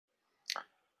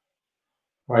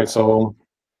Right, so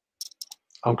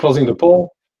I'm closing the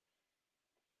poll.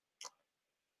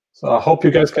 So I hope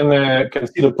you guys can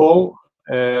see the poll.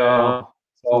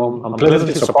 So I'm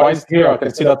pleasantly surprised here. I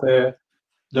can see that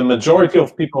the majority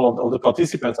of people, of the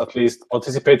participants at least,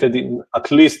 participated in at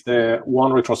least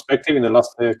one retrospective in the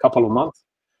last couple of months,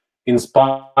 in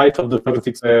spite of the fact that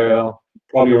it's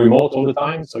probably remote all the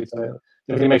time. So it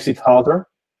definitely makes it harder.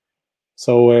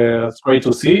 So it's great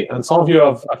to see. And some of you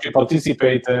have actually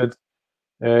participated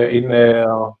in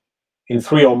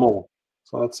 3 or more.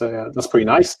 So that's pretty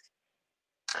nice.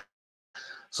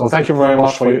 So thank you very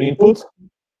much for your input.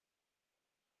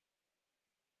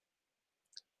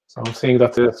 So I'm seeing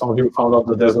that some of you found out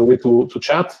that there's a way to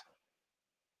chat.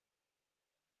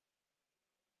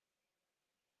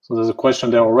 So there's a question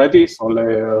there already.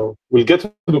 So we'll get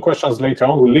to the questions later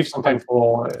on. We'll leave some time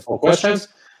for questions.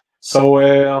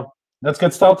 So let's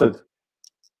get started.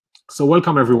 So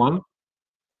welcome, everyone.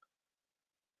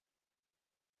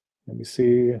 Let me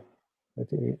see.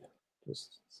 Let me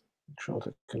just make sure that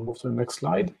I can move to the next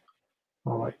slide.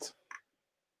 All right.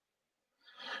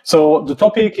 So the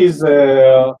topic is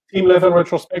team level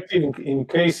retrospective. In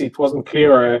case it wasn't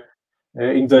clear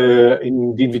in the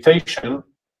invitation,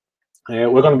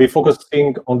 we're going to be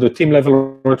focusing on the team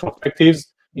level retrospectives,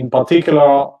 in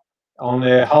particular on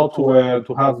how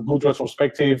to have good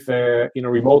retrospective in a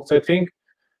remote setting,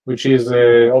 which is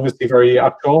obviously very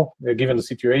actual given the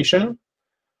situation.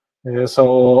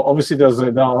 So obviously there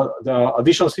are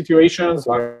additional situations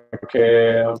like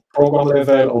program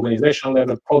level, organization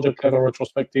level, project level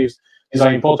retrospectives. These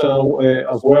are important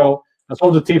as well. And some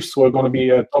of the tips we're going to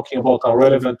be talking about are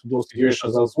relevant to those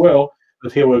situations as well.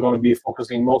 But here we're going to be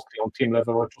focusing mostly on team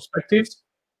level retrospectives.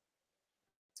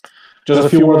 Just a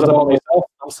few words about myself.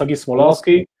 I'm Sagi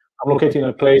Smolarski. I'm located in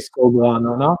a place called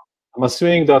Ra'anana. I'm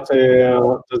assuming that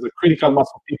there's a critical mass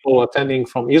of people attending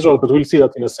from Israel, but we'll see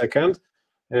that in a second.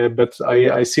 But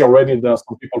I see already there are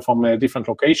some people from different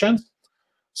locations.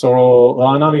 So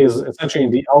Ra'anana is essentially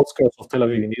in the outskirts of Tel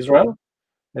Aviv in Israel.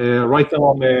 Right now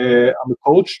I'm a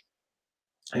coach,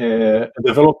 a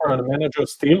developer and a manager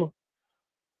still.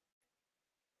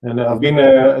 And I've been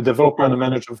a developer and a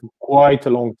manager for quite a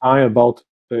long time, about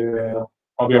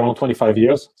probably around 25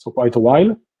 years, so quite a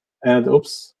while. And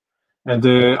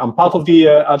I'm part of the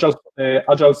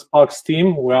Agile Sparks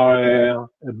team. We are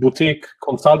a boutique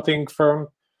consulting firm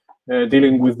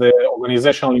dealing with the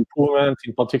organizational improvement,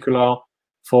 in particular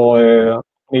for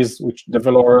companies which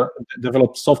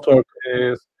develop software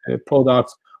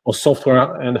products or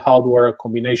software and hardware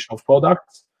combination of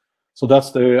products. So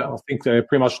that's I think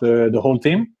pretty much the whole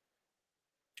team.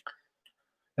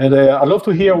 And I'd love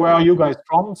to hear where are you guys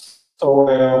from. So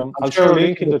I'll share a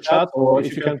link in the chat, or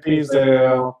if you can please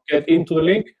get into the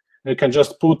link, you can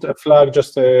just put a flag,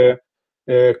 just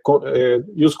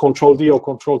use Control-D or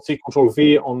Control-C,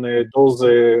 Control-V on those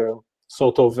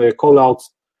sort of callouts,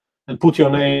 and put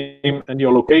your name and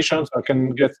your location, so I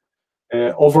can get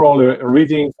overall a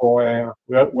reading for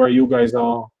where you guys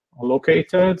are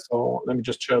located. So let me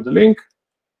just share the link.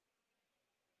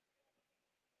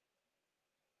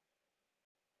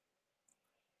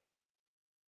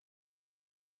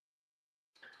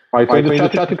 Right, in the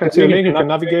chat you can see a link, you can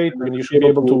navigate, and you should be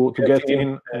able to get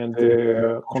in and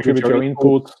contribute your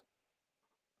input.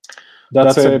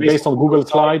 That's based on Google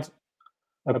Slides,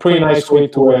 a pretty nice way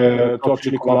to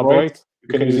actually collaborate. You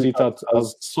can use it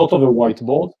as sort of a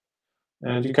whiteboard,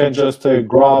 and you can just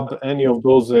grab any of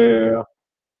those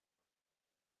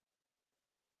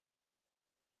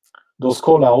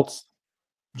callouts,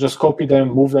 just copy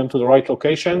them, move them to the right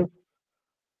location,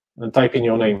 and type in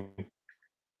your name.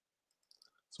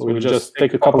 So we'll just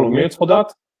take a couple of minutes for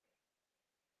that.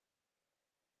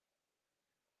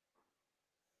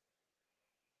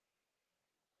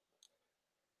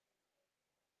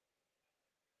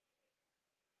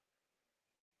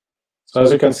 So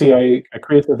as you can see, I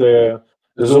created the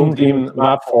zoomed-in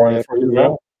map for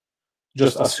Israel,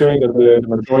 just assuming that the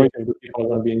majority of the people are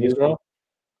going to be in Israel.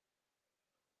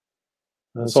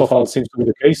 And so far, it seems to be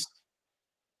the case.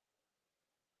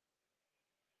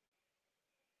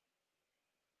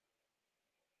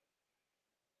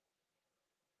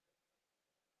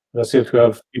 I see that we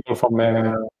have people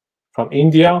from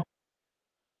India,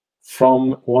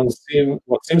 from what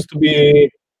seems to be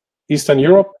Eastern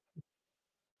Europe.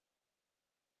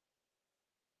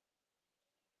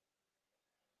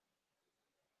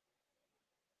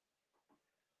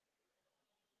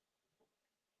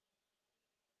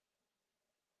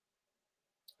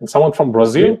 And someone from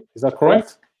Brazil, is that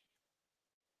correct?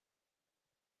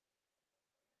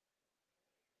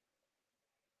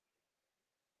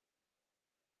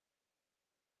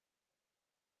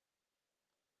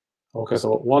 Okay,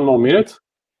 so 1 more minute.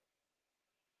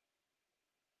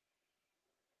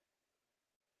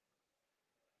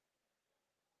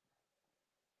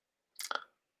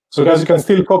 So guys, you can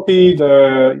still copy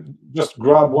just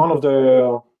grab one of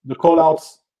the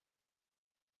callouts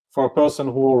for a person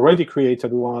who already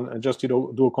created one and just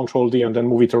do a Control D and then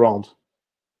move it around.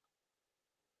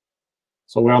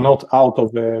 So we are not out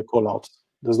of the callouts.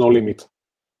 There's no limit.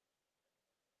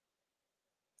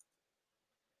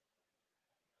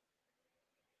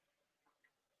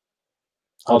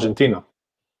 Argentina.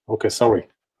 Okay, sorry.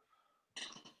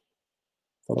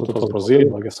 I thought it was Brazil,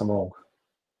 but I guess I'm wrong.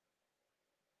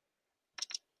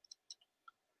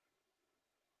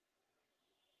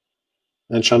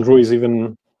 And Chandru is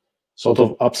even sort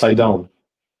of upside down.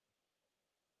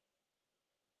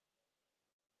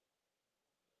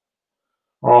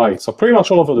 All right, so pretty much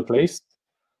all over the place,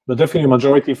 but definitely a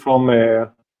majority from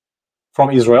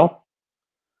Israel.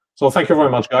 So thank you very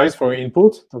much, guys, for your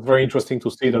input. It's very interesting to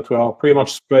see that we are pretty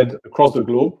much spread across the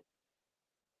globe.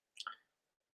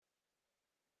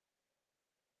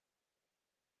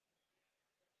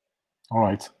 All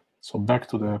right, so back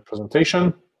to the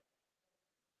presentation.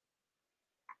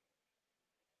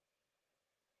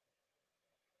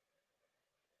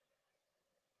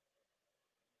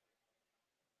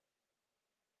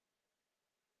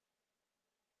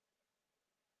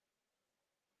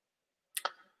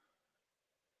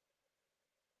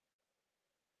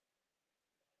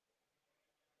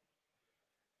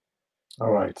 All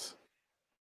right.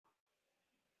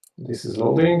 This is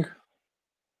loading.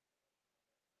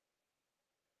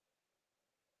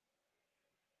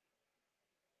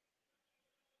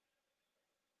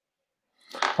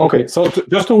 Okay, so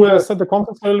just to set the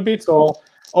context a little bit, so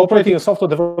operating a software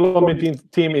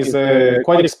development team is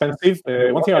quite expensive.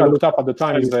 One thing I looked up at the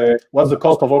time is what's the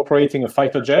cost of operating a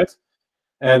fighter jet?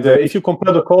 And if you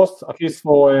compare the cost, at least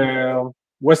for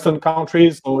Western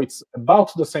countries, so it's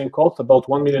about the same cost, about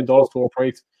 $1 million to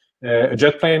operate a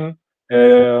jet plane,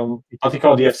 in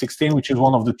particular the F-16, which is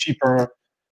one of the cheaper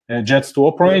jets to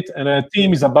operate. And a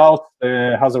team is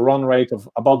has a run rate of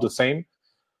about the same.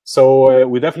 So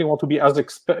we definitely want to be as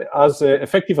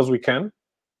effective as we can.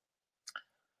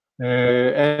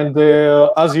 And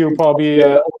as you probably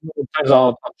times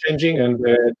are changing, and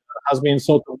has been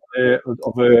sort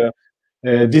of a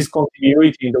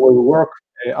discontinuity in the way we work.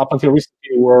 Up until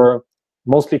recently, we were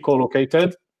mostly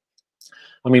co-located.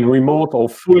 I mean, remote or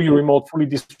fully remote, fully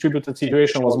distributed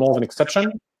situation was more of an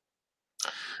exception.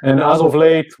 And as of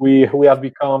late, we have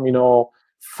become,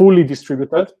 fully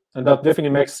distributed, and that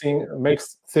definitely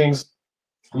makes things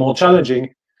more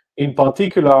challenging. In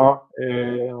particular,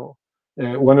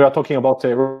 when we are talking about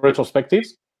retrospectives,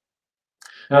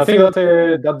 and I think that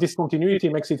that discontinuity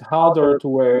makes it harder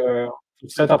to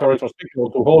set up a retrospective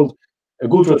or to hold a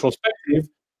good retrospective,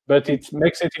 but it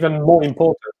makes it even more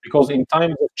important because in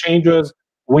times of changes,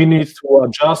 we need to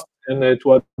adjust and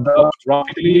to adapt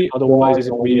rapidly.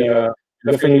 Otherwise, we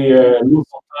definitely lose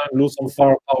some time, lose some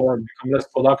firepower, and become less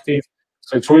productive.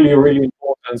 So it's really, really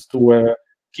important to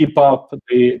keep up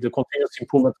the continuous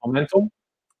improvement momentum.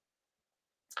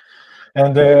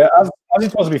 And as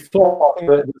it was before, I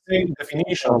think the same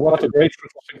definition of what a great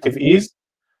retrospective is,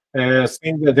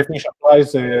 same definition applies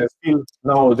still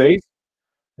nowadays.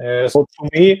 So to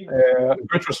me,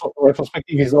 great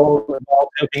retrospective is all about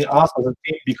helping us as a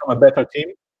team become a better team.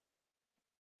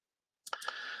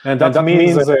 And that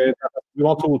means that we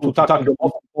want to tackle the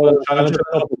most important challenges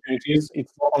and opportunities.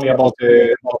 It's not only about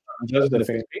challenges,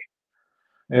 definitely.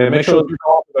 Make sure you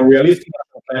have a realistic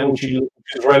action plan which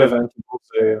is relevant to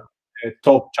those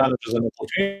top challenges and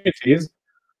opportunities.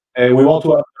 We want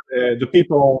to have the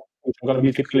people, which are going to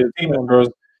be typically the team members,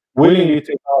 willingly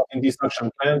take part in this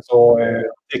action plan, so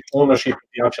take ownership of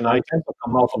the action items that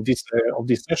come out of this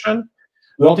session.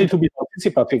 We want it to be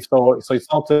participative, so it's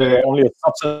not only a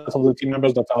subset of the team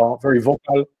members that are very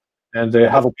vocal and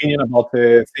have opinion about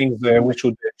things we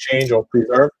should change or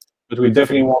preserve, but we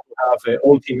definitely want to have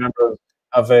all team members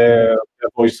have their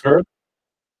voice heard.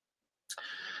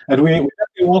 And we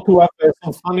definitely want to have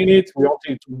some fun in it. We want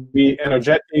it to be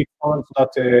energetic, fun, so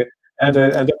that and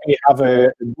definitely have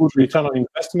a good return on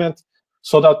investment,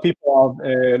 so that people are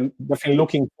definitely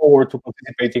looking forward to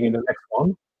participating in the next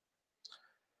one.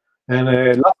 And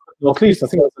last but not least, I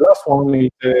think the last one is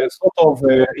it's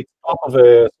part of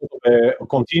a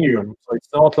continuum. So it's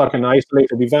not like an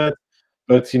isolated event,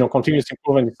 but continuous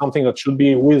improvement is something that should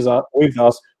be with us.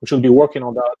 We should be working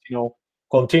on that,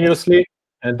 continuously,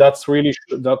 and that really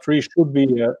should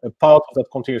be a part of that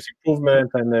continuous improvement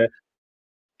and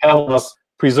help us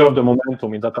preserve the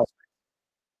momentum in that aspect.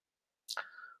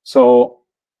 So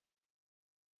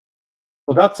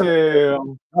So that's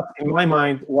in my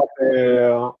mind what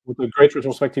the great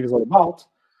retrospective is all about.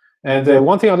 And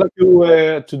one thing I'd like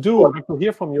to do, I'd like to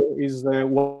hear from you is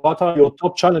what are your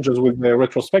top challenges with the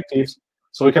retrospectives,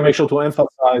 so we can make sure to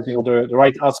emphasize the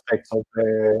right aspects of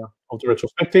the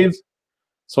retrospectives.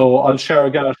 So I'll share a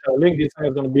link. This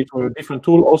is going to be to a different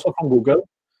tool, also from Google,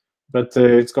 but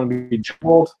it's going to be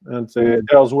Jamboard, and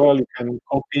there as well you can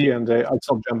copy and it's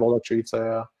not Jamboard actually.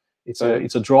 It's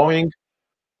a drawing.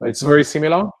 It's very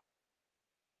similar.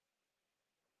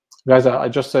 Guys, I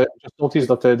just noticed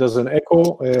that there's an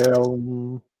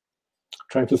echo.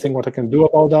 Trying to think what I can do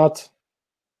about that.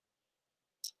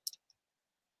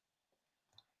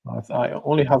 I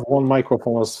only have one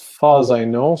microphone as far as I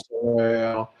know.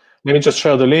 So let me just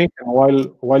share the link, and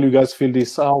while you guys fill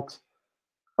this out,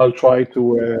 I'll try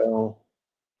to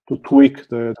tweak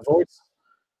the voice.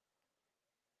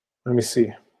 Let me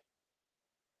see.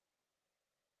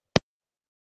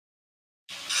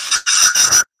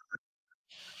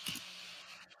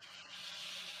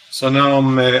 So now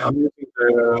I'm using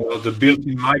the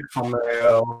built-in mic from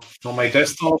my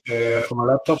desktop, from my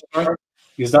laptop.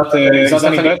 Is that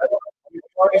any better?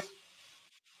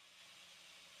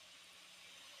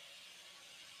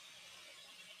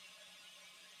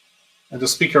 And the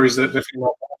speaker is definitely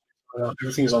not.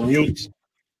 Everything is on mute. So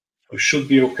it should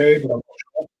be okay, but I'm not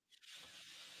sure.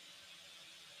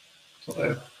 So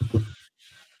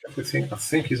everything I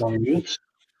think is on mute.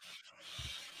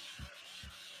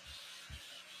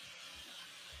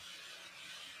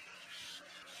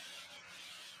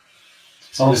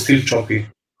 Sound is still choppy.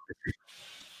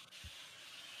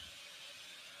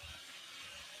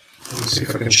 Let me see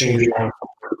if I can change the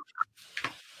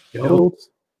note.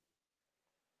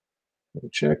 Let me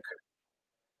check.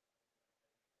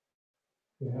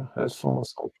 Yeah,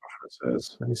 headphones, sound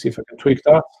preferences. Let me see if I can tweak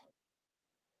that.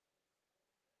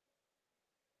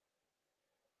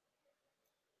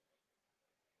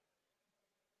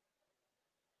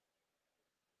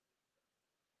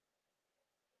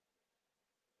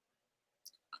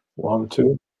 One,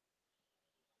 two.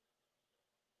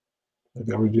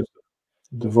 Maybe I'll reduce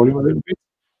the volume a little bit.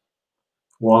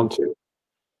 One, two.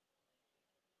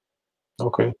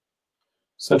 Okay.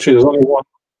 Essentially, there's only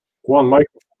one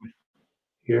microphone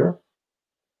here.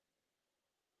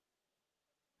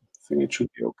 I think it should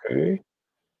be okay.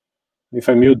 If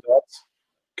I mute that,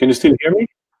 can you still hear me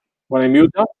when I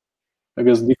mute that? Maybe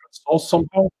there's a different source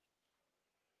somehow.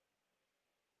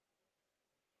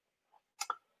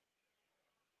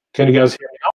 Can you guys hear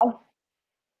me now?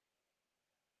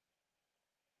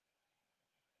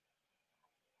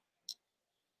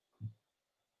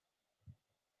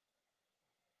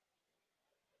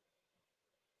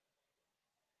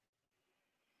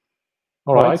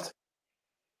 All right.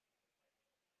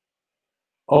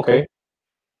 Okay.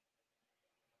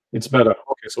 It's better.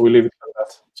 Okay, so we leave it like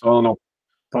that. So I don't know.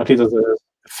 Apparently there's a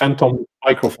phantom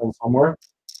microphone somewhere.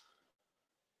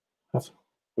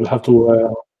 We'll have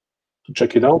to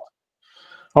check it out.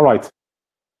 All right.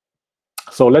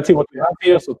 So let's see what we have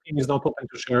here. So team is not open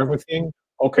to share everything.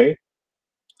 Okay.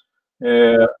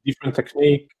 Different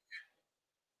technique.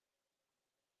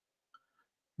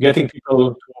 Getting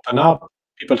people to open up.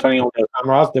 People turning on their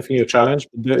cameras. Definitely a challenge.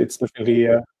 But it's definitely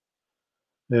a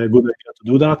good idea to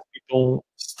do that. People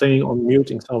staying on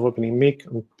mute instead of opening mic.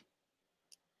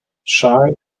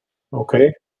 Shy.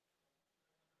 Okay.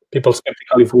 People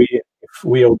skeptical if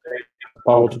we obey the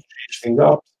power to change things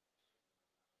up.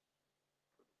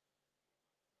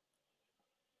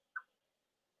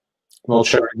 Not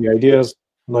sharing the ideas.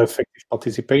 No effective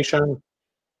participation.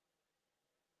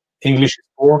 English is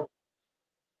poor.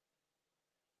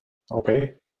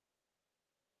 Okay.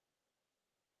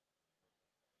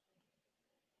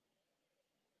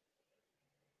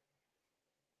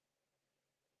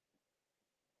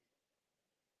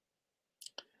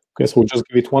 Okay, so we'll just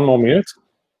give it one more minute.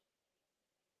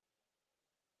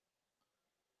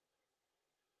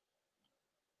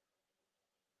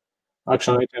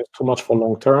 Action items too much for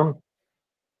long term.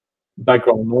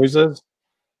 Background noises.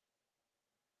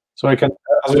 So I can,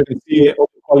 as you can see, audio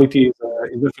quality is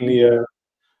definitely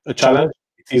a challenge.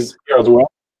 It is here as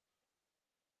well.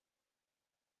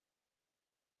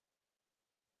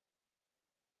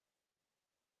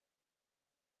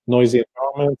 Noisy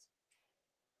environment.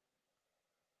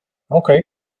 Okay.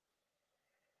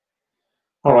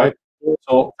 All right.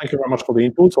 So thank you very much for the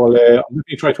input. So I'll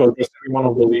definitely try to address every one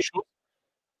of those issues.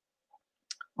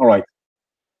 All right.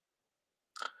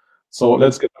 So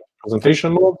let's get back to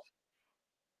presentation mode.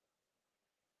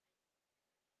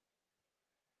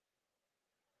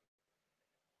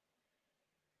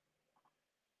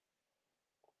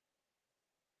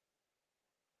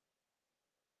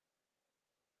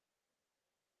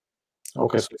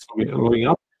 Okay, so it's loading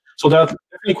up. So there are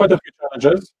definitely quite a few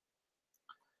challenges.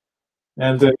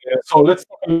 And so let's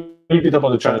talk a little bit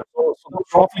about the challenge. So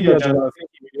that's roughly the agenda I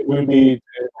think we'll be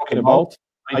talking about.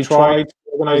 I tried to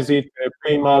organize it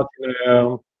pretty much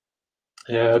in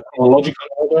chronological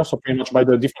order, so pretty much by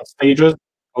the different stages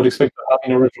I would expect to have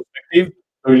in a retrospective.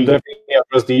 We'll definitely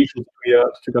address the issues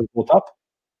that you guys brought up.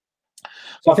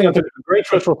 So I think that a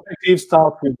great retrospective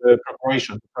starts with the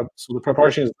preparation. So the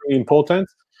preparation is really important.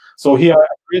 So here I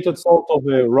created sort of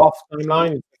a rough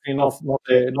timeline. It's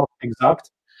definitely not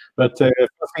exact, but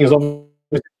first thing is obviously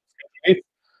it.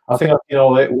 I think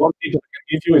that one tip that I can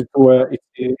give you is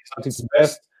it's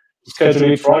best to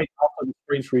schedule it right after the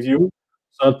sprint review,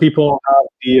 so that people have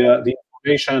the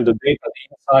information, the data,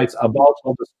 the insights about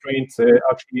what the sprint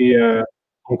actually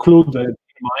conclude in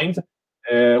mind.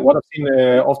 What I've seen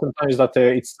oftentimes that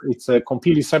it's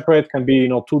completely separate, can be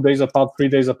 2 days apart, 3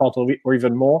 days apart, or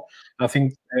even more. I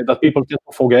think that people tend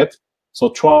to forget. So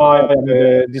try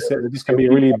this can be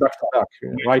really back to back,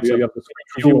 right? So you have the sprint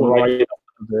review right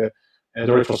after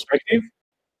the retrospective.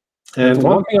 And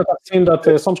one thing that I've seen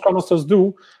that some Scrum Masters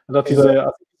do, that is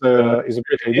a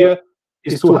great idea,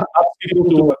 is to ask people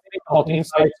to think about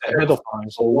insights ahead of time.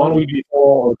 So 1 week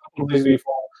before or a couple of days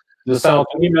before, they send out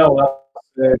an email,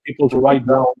 ask people to write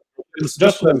down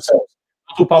just to themselves,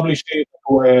 not to publish it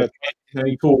or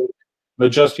any tool,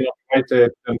 but just write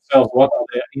themselves what are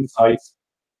their insights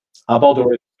about the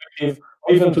retrospective,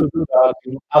 or even to do that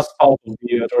as part of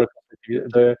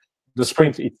the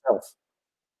sprint itself.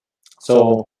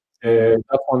 So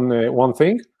that's one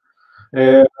thing.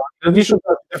 In addition to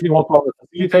that, you definitely want to have a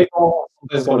facilitator.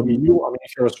 Sometimes it's going to be you. I mean,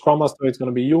 if you're a Scrum Master, it's going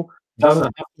to be you. It doesn't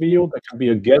have to be you. There can be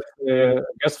a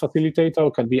guest facilitator.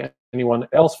 It can be anyone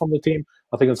else from the team.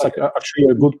 I think it's actually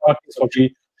a good practice to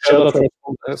actually share that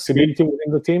responsibility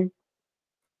within the team.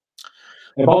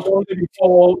 About 1 day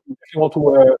before, you definitely want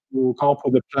to come up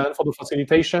with a plan for the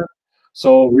facilitation.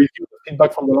 So review the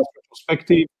feedback from the last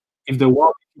retrospective. If the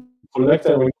one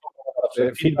collected when we talk about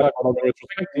the feedback about the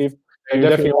retrospective, you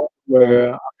definitely want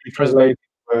to actually translate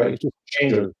into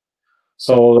changes.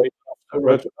 So if the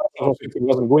retrospective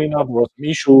wasn't good enough, there was some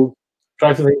issue,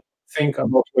 try to think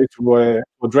about ways to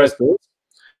address those.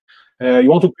 You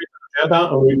want to create an agenda,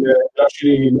 and we'll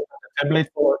actually look at a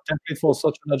template for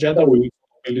such an agenda. We'll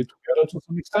build it together to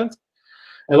some extent.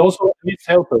 And also needs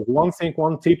helpers. One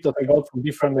tip that I got from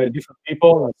different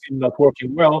people, and I've seen that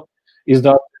working well, is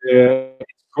that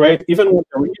it's great, even when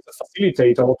there is a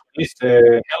facilitator, or at least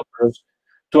helpers,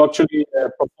 to actually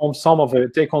perform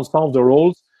take on some of the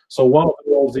roles. So one of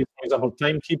the roles is, for example,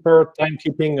 timekeeper.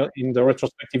 Timekeeping in the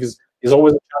retrospective is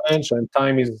always a challenge, and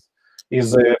time is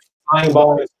flying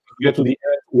by to get to the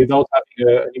end without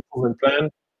having an improvement plan.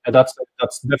 And that's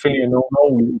definitely a no-no.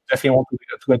 We definitely want to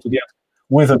get to the end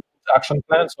with a action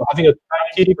plan. So having a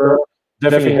timekeeper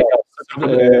definitely helps.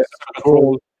 Separate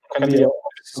role can be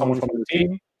someone from the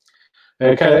team.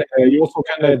 You also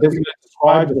can designate the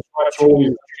scribe. The scribe's role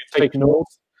is to take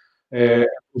notes,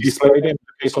 display them in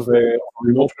the case of a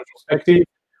remote retrospective.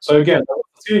 So again, the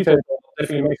facilitator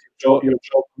definitely makes your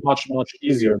job much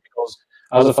easier, because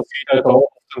as a facilitator,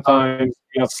 oftentimes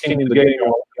you have skin in the game,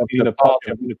 you have been a part, you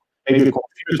have been maybe a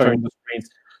contributor in the sprint.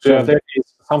 So you have definitely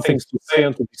some things to say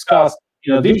and to discuss.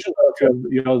 In addition to that,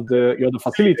 you're the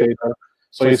facilitator.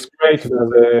 So it's great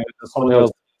that someone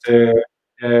else in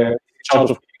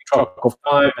charge of keeping track of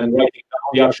time and writing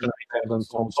down the action items and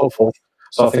so on and so forth.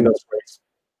 So I think that's great.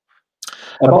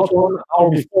 About 1 hour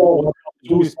before, what we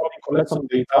do is probably collect some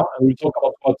data, and we talk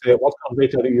about what kind of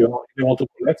data you want to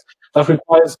collect. That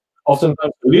requires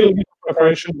oftentimes a little bit of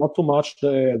preparation, not too much.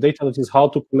 The data that is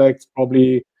hard to collect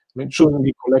probably shouldn't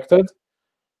be collected.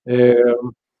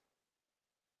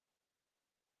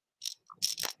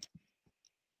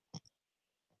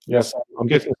 Yes, I'm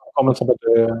getting some comments about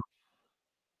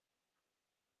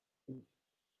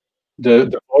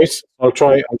the voice. I'll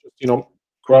just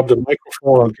grab the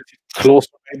microphone and get it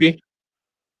closer maybe.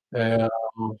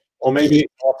 Or maybe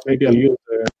I'll use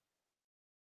the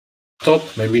top.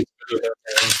 Maybe it's better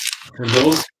than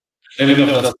those. Let me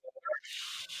know if that's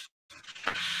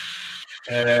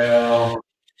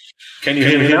can you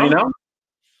hear me now?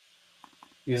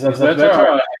 Is that better?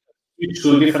 I switch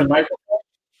to a different microphone.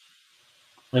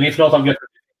 And if not, I'll get a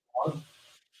different one.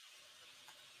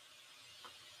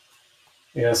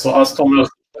 Yeah, so as Thomas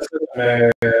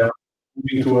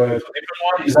moving to a different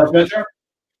one. Is that better?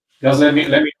 Just let me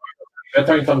know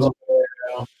better in terms of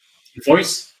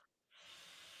voice.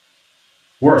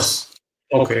 Worse.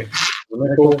 Okay. So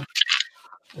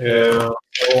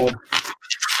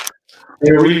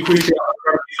really quickly,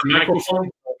 the microphone.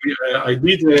 I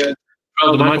did the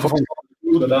microphone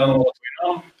good, but I don't know what's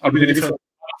going on. I'll be the different.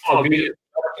 I'll be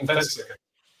in 10 seconds.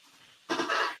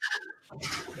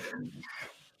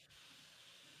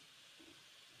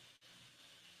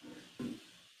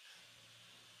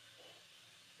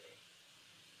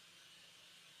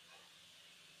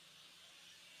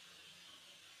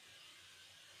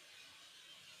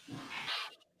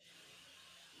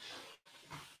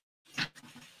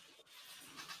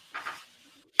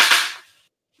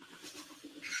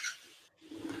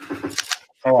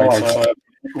 All right, so I have a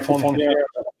microphone here,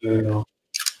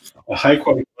 a high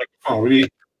quality microphone. I really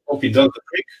hope it does the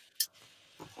trick.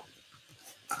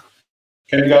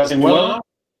 Can you guys hear me well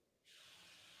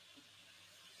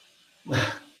now?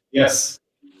 Yes.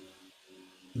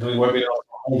 Doing webinar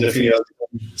definitely has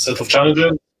a set of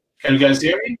challenges. Can you guys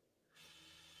hear me?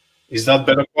 Is that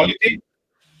better quality?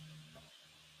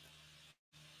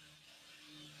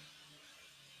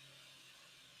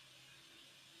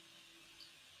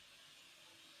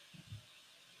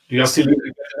 Do you still get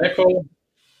an echo?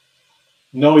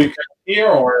 No, you can't hear,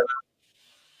 or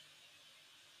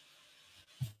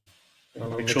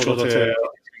make sure that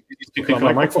it's picking up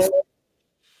my microphone.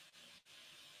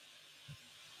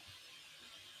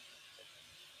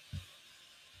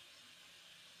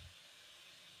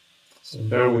 So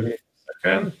bear with me a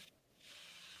second.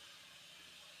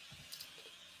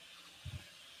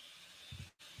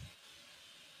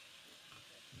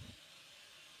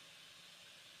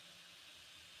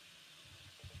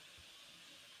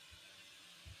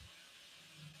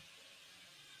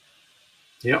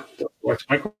 Yeah, the right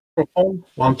microphone.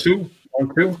 1, 2,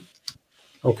 1, 2.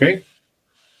 Okay.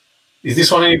 Is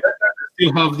this one any better? I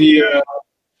still have the.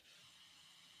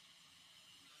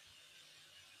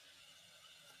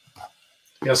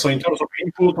 Yeah. So in terms of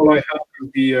input, all I have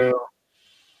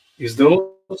is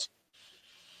those.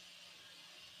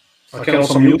 I can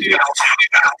also mute it.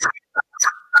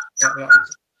 Yeah,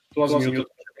 it was muted.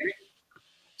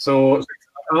 So I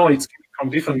don't know, it's from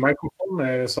different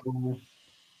microphone. So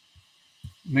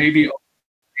maybe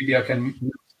I can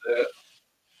mute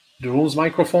the room's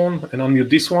microphone and unmute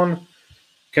this one.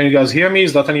 Can you guys hear me?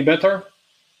 Is that any better?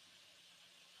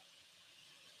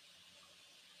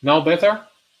 Now better?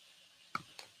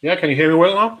 Yeah, can you hear me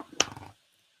well now?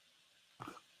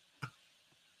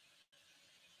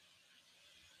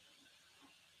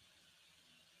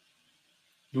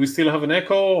 Do we still have an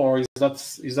echo, or is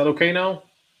that okay now?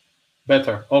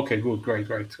 Better. Okay, good, great.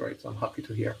 I'm happy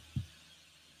to hear.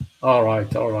 All right.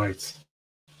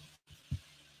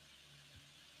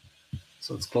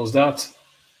 So let's close that.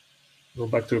 Go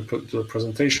back to the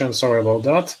presentation. Sorry about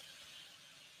that.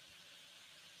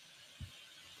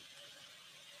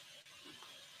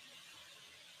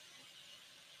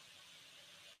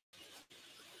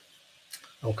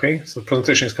 Okay, so the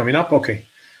presentation is coming up. Okay.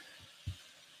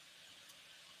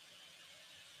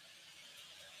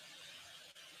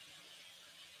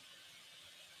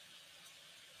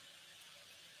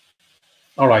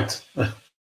 All right.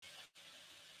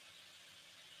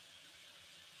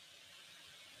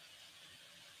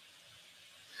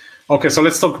 Okay, so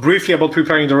let's talk briefly about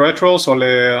preparing the retro. So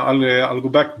I'll go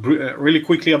back really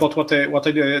quickly about what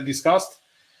I discussed.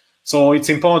 So it's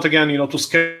important again, to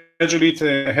schedule it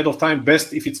ahead of time.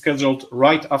 Best if it's scheduled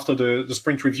right after the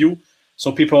sprint review,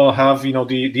 so people have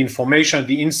the information,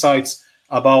 the insights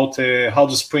about how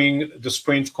the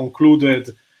sprint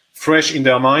concluded fresh in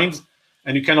their mind.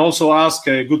 And you can also ask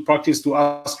good practice to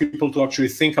ask people to actually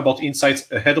think about insights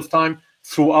ahead of time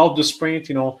throughout the sprint.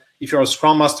 If you're a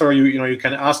Scrum Master, you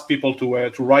can ask people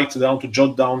to write down, to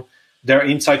jot down their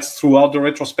insights throughout the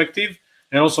retrospective,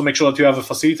 and also make sure that you have a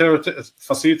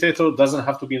facilitator. Doesn't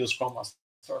have to be the Scrum Master.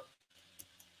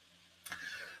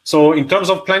 So in terms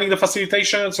of planning the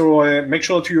facilitation, so make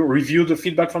sure that you review the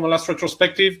feedback from the last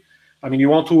retrospective. I mean, you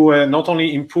want to not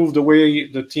only improve the way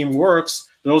the team works,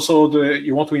 but also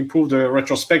you want to improve the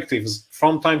retrospectives.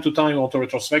 From time to time, you want the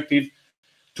retrospective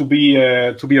to be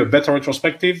a better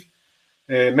retrospective.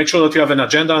 Make sure that you have an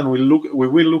agenda, and we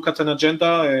will look at an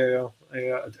agenda,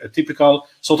 a typical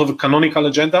sort of a canonical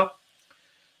agenda.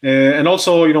 And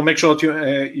also, make sure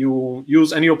that you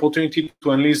use any opportunity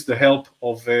to enlist the help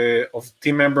of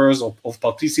team members, of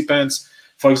participants.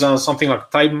 For example, something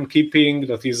like timekeeping.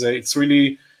 That is, it's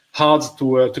really hard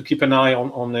to keep an eye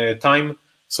on time.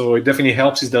 So it definitely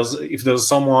helps if there's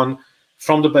someone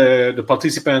from the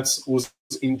participants who's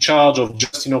in charge of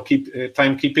just keep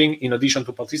timekeeping in addition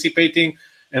to participating,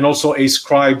 and also a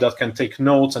scribe that can take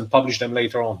notes and publish them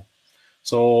later on.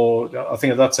 So I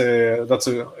think that's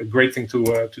a great thing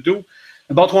to do.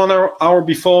 About 1 hour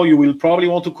before, you will probably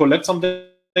want to collect some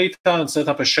data and set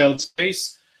up a shared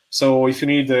space. So if you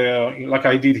need, like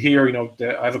I did here,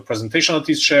 I have a presentation that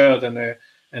is shared, and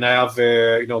I have,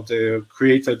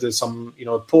 created some,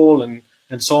 poll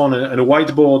and so on, and a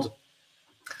whiteboard.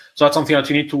 So that's something that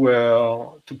you need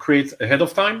to create ahead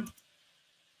of time.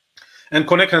 And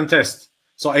connect and test.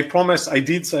 So I promise I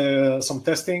did some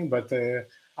testing, but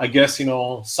I guess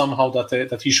somehow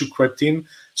that issue crept in.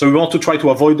 So we want to try to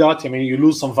avoid that. I mean, you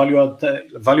lose some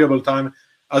valuable time,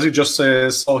 as you just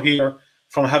saw here,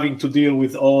 from having to deal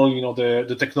with all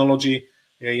the technology,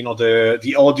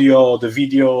 the audio, the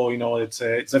video. It's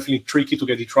definitely tricky to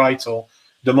get it right. So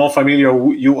the more familiar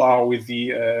you are with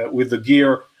the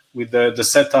gear, with the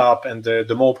setup, and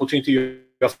the more opportunity you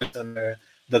have, and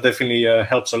that definitely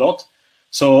helps a lot.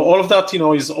 So all of that,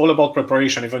 is all about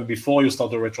preparation, even before you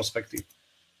start the retrospective.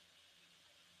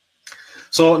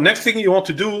 So next thing you want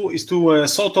to do is to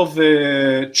sort of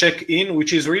check in,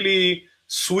 which is really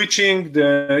switching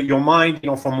your mind,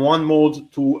 from one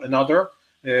mode to another.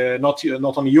 Not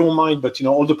only your mind, but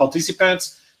all the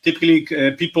participants. Typically,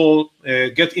 people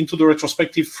get into the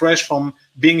retrospective fresh from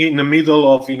being in the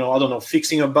middle of, I don't know,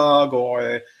 fixing a bug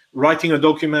or writing a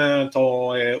document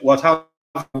or what have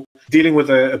you, dealing with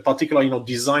a particular,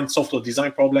 software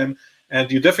design problem,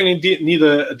 and you definitely need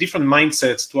a different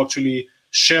mindset to actually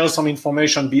share some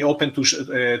information, be open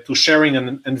to sharing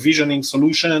and envisioning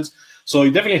solutions. So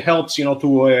it definitely helps,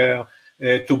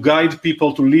 to guide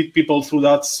people, to lead people through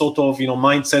that sort of,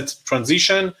 mindset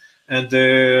transition. And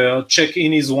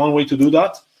check-in is one way to do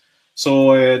that.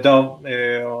 So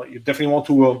you definitely want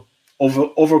to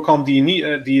overcome the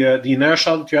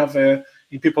inertia that you have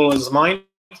in people's mind,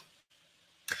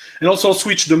 and also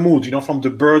switch the mood, from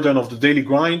the burden of the daily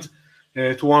grind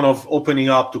to one of opening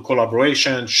up to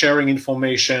collaboration, sharing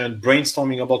information,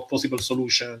 brainstorming about possible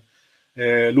solution,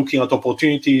 looking at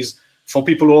opportunities, for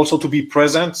people also to be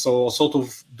present, so sort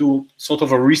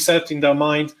of a reset in their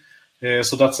mind.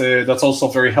 So that's also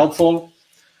very helpful.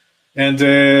 And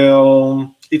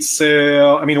it's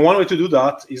I mean, one way to do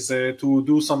that is to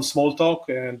do some small talk,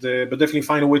 and but definitely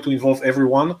find a way to involve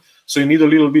everyone. So you need a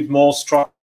little bit more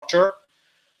structure.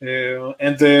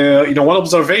 One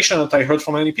observation that I heard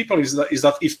from many people is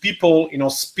that if people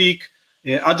speak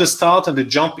at the start and they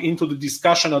jump into the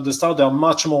discussion at the start, they are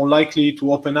much more likely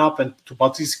to open up and to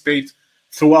participate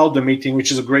throughout the meeting,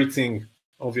 which is a great thing,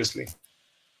 obviously.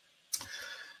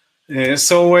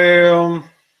 So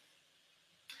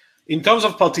in terms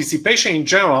of participation in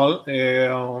general,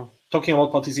 talking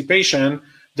about participation,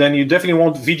 then you definitely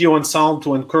want video and sound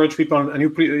to encourage people, and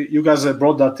you guys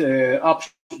brought that up,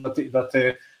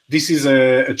 that this is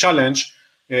a challenge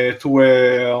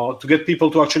to get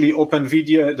people to actually open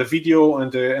the video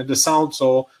and the sound.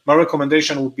 So my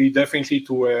recommendation would be definitely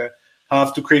to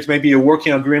have to create maybe a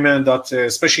working agreement that,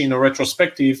 especially in a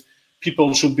retrospective,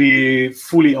 people should be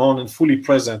fully on and fully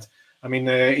present. I mean,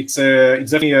 it's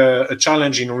definitely a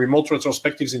challenge in remote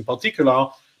retrospectives in particular,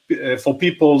 for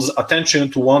people's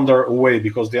attention to wander away,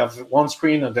 because they have one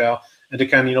screen and they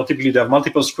can, typically they have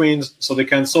multiple screens, so they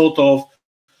can sort of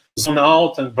zone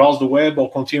out and browse the web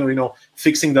or continue,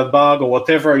 fixing that bug or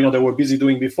whatever, they were busy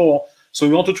doing before. So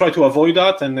we want to try to avoid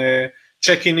that, and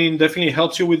checking in definitely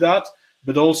helps you with that.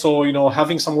 But also,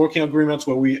 having some working agreements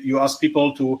where you ask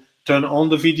people to turn on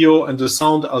the video and the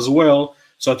sound as well,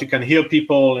 so that you can hear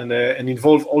people and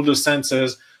involve all the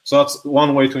senses. So that's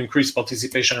one way to increase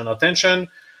participation and attention.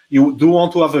 You do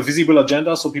want to have a visible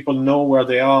agenda so people know where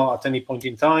they are at any point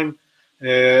in time.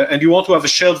 And you want to have a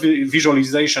shared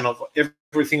visualization of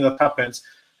everything that happens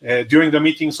during the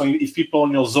meeting. So if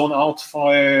people zone out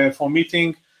for a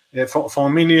meeting for a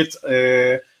minute,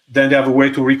 then they have a way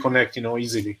to reconnect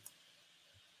easily.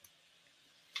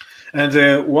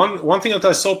 And one thing that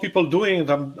I saw people doing, and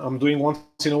I'm doing once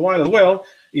in a while as well,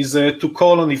 is to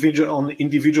call on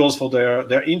individuals for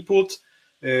their input.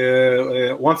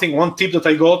 One tip that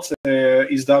I got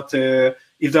is that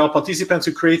if there are participants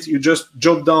you just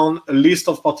jot down a list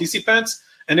of participants,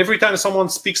 and every time someone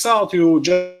speaks out, you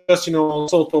just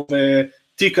sort of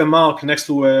tick a mark next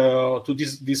to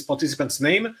this participant's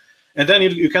name, and then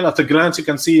you can, at a glance, you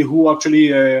can see who actually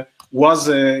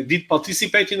did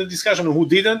participate in the discussion and who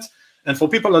didn't. And for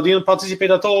people that didn't participate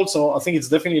at all, so I think it's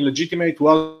definitely legitimate to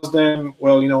ask them,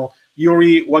 well,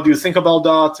 Yuri, what do you think about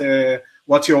that?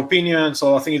 What's your opinion?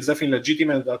 So I think it's definitely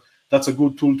legitimate. That's a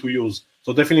good tool to use.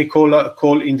 So definitely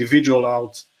call individual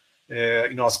out,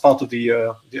 as part of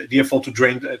the effort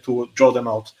to draw them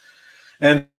out.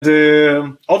 And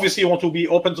obviously, you want to be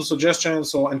open to suggestions,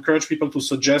 so encourage people to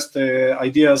suggest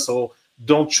ideas. So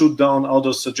don't shoot down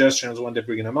other suggestions when they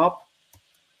bring them up.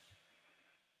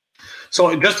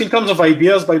 So just in terms of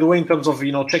ideas, by the way, in terms of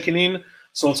checking in,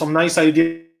 So some nice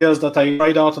ideas that I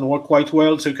tried out and work quite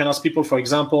well. So you can ask people, for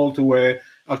example, to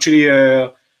actually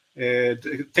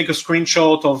take a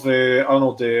screenshot of I don't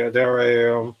know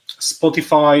their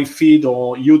Spotify feed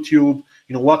or YouTube.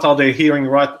 What are they hearing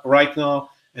right now,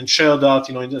 and share that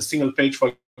in a single page,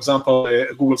 for example,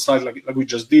 a Google slide like we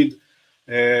just did.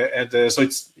 So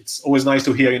it's always nice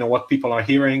to hear what people are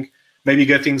hearing. Maybe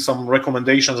getting some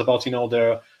recommendations about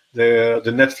the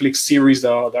Netflix series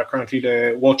that they're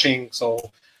currently watching.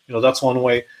 So that's one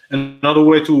way. Another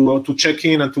way to check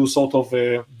in and to sort of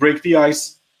break the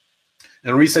ice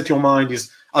and reset your mind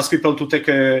is ask people to take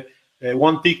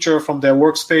one picture from their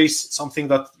workspace, something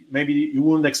that maybe you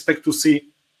wouldn't expect to see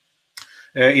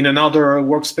in another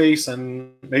workspace,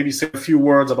 and maybe say a few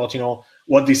words about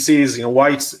what this is,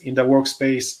 why it's in the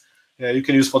workspace. You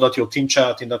can use for that your team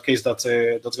chat. In that case, that's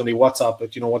going to be WhatsApp,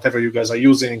 but whatever you guys are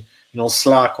using,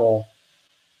 Slack or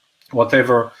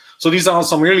whatever. So these are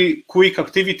some really quick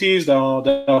activities that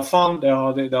are fun.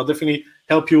 They definitely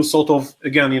help you sort of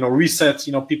again reset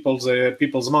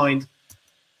people's mind.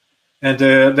 And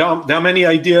there are many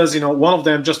ideas. One of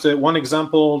them, just one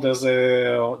example. There's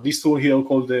this tool here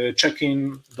called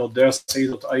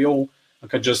checkin.thersay.io. I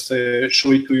can just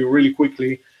show it to you really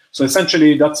quickly. So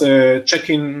essentially, that's a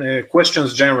check-in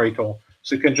questions generator.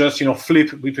 So you can just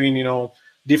flip between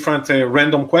different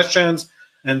random questions,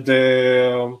 and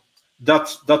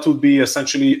that would be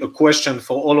essentially a question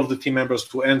for all of the team members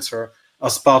to answer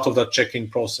as part of that check-in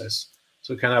process.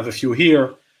 So you can have a few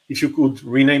here. If you could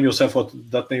rename yourself, what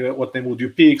name would you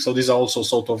pick? So these are also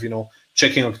sort of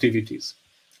checking activities.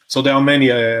 So there are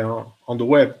many on the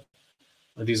web,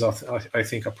 and these are I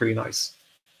think are pretty nice.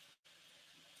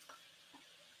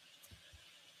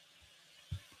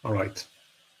 All right.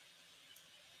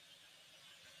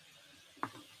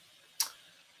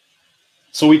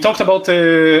 So we talked about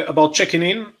checking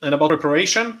in and about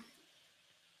preparation.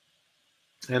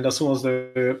 And as soon as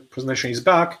the presentation is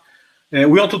back, we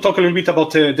want to talk a little bit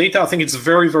about data. I think it's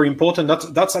very, very important.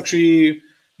 That's actually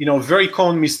a very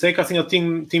common mistake I think that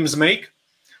teams make,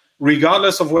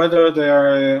 regardless of whether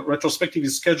their retrospective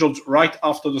is scheduled right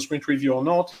after the sprint review or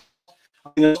not. I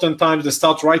think oftentimes they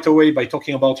start right away by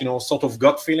talking about sort of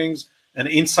gut feelings and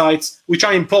insights, which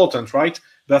are important, right?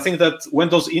 But I think that when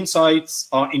those insights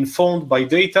are informed by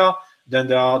data, then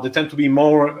they tend to be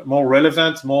more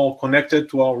relevant, more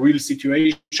connected to our real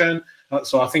situation.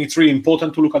 So I think it's really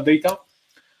important to look at data.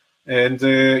 And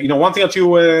one thing that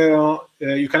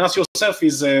you can ask yourself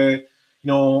is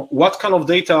what kind of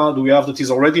data do we have that is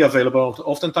already available?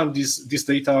 Oftentimes this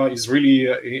data is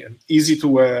really easy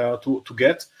to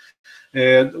get,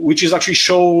 which is actually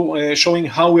showing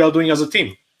how we are doing as a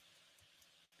team.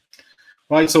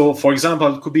 Right. So, for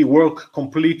example, it could be work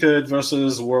completed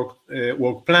versus work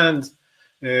planned.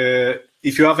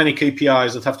 If you have any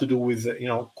KPIs that have to do with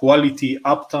quality,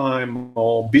 uptime,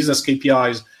 or business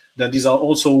KPIs, then these are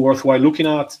also worthwhile looking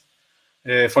at.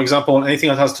 For example, anything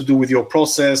that has to do with your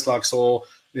process, like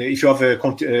if you have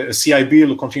a CI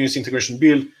build, a continuous integration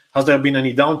build, has there been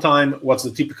any downtime? What's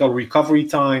the typical recovery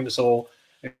time? So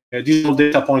these are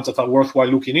data points that are worthwhile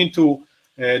looking into.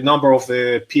 Number of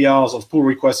PRs of pull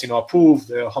requests approved,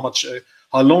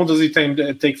 how long does it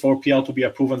take for a PR to be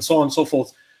approved, and so on and so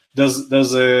forth. There's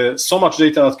so much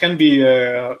data that can be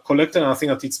collected, and I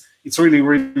think that it's really,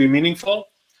 really meaningful.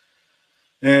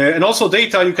 And also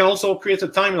data, you can also create a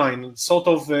timeline, sort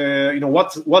of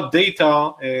what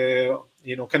data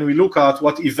can we look at,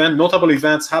 what notable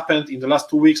events happened in the last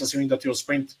 2 weeks, assuming that your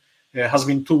sprint has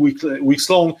been 2 weeks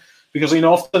long. Because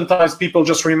oftentimes people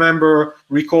just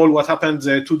recall what happened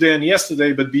today and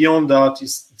yesterday, but beyond that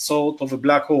is sort of a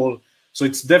black hole. So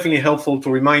it's definitely helpful to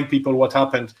remind people what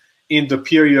happened in the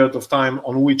period of time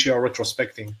on which you are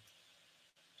retrospecting.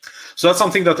 So that's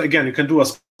something that, again, you can do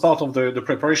as part of the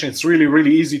preparation. It's really,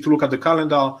 really easy to look at the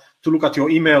calendar, to look at your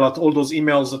email, at all those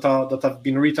emails that have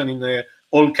been written in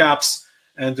all caps,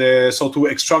 and so to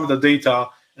extract the data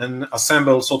and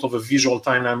assemble sort of a visual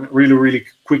timeline really, really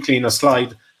quickly in a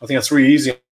slide. I think that's really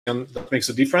easy, and that makes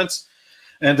a difference.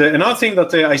 And another thing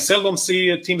that I seldom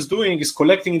see teams doing is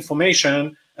collecting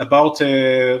information about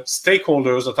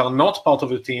stakeholders that are not part of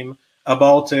the team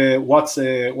about what's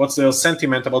their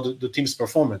sentiment about the team's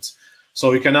performance.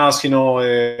 So you can ask,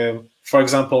 for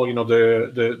example,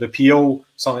 the PO.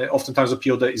 Oftentimes the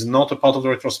PO that is not a part of the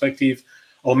retrospective,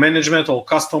 or management, or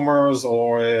customers,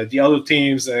 or the other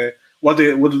teams. What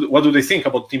do they think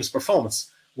about the team's performance?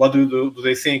 What do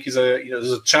they think is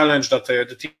a challenge that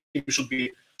the team should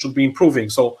be improving?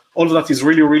 So all of that is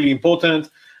really, really important.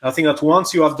 I think that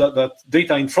once you have that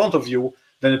data in front of you,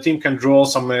 then the team can draw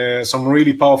some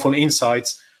really powerful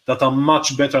insights that are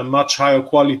much better, much higher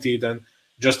quality than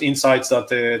just insights that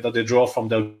they draw from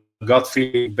their gut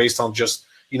feeling based on just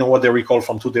what they recall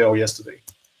from today or yesterday.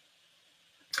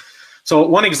 So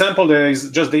one example there is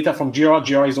just data from Jira.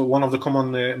 Jira is one of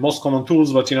the most common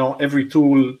tools, but every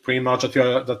tool pretty much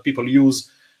that people use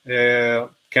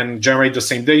can generate the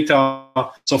same data.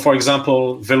 So for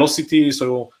example, velocity.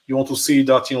 So you want to see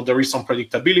that there is some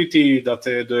predictability, that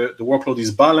the workload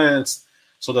is balanced,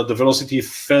 so that the velocity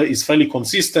is fairly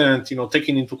consistent.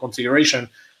 Taking into consideration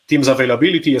team's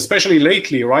availability, especially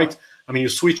lately, right? I mean, you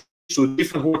switch to a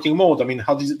different working mode. I mean,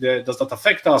 how does that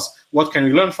affect us? What can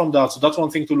we learn from that? So that's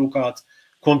one thing to look at.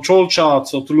 Control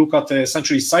charts, so to look at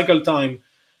essentially cycle time.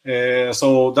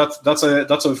 So that's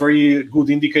a very good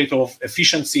indicator of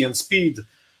efficiency and speed.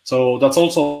 So that's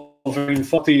also very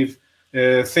informative.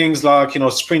 Things like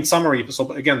sprint summary.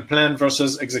 So again, plan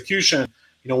versus execution.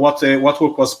 What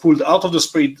work was pulled out of the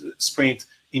sprint,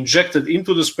 injected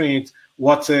into the sprint.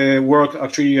 What work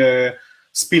actually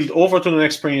spilled over to the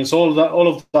next sprint. So all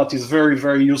of that is very,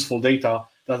 very useful data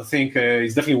that I think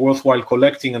is definitely worthwhile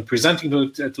collecting and presenting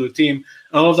to the team.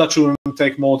 And all of that shouldn't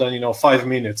take more than 5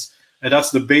 minutes. And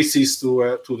that's the basis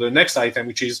to the next item,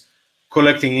 which is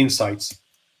collecting insights.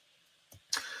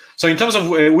 So in terms of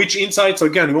which insights,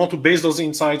 again, we want to base those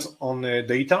insights on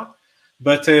data.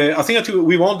 But I think that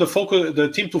we want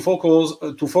the team to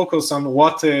focus on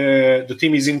what the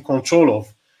team is in control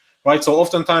of, right? So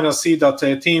oftentimes I see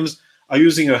that teams are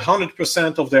using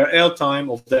 100% of their airtime,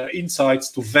 of their insights,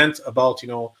 to vent about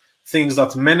things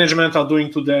that management are doing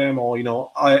to them, or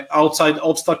outside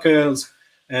obstacles.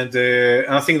 And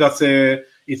I think that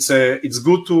it's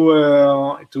good to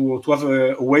have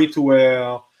a way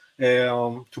to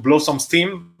blow some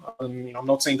steam. I'm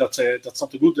not saying that that's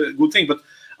not a good thing, but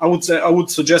I would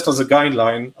suggest as a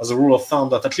guideline, as a rule of thumb,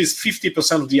 that at least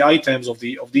 50% of the items of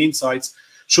the insights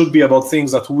should be about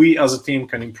things that we as a team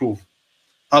can improve.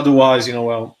 Otherwise,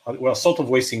 we're sort of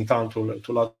wasting time to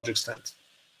a large extent.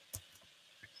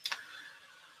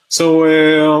 So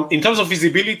in terms of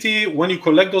visibility, when you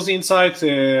collect those insights,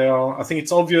 I think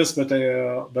it's obvious, but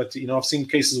I've seen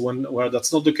cases where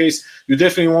that's not the case. You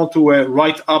definitely want to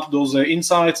write up those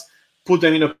insights, put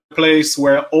them in a place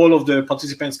where all of the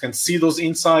participants can see those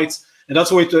insights, and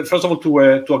that's a way to, first of all,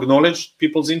 to acknowledge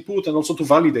people's input, and also to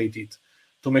validate it,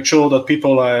 to make sure that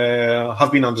people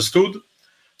have been understood.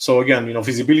 So again,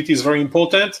 visibility is very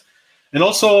important. And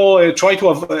also try to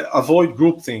avoid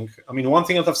groupthink. I mean, one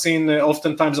thing that I've seen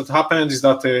oftentimes that happens is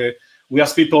that we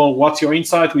ask people, what's your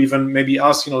insight? We even maybe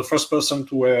ask the first person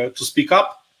to speak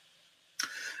up.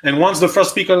 And once the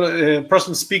first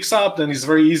person speaks up, then it's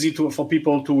very easy for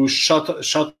people to shut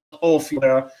off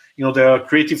their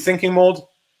creative thinking mode,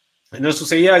 and just to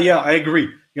say, yeah, I agree.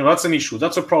 That's an issue,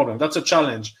 that's a problem, that's a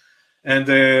challenge. And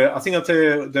I think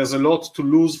that there's a lot to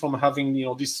lose from having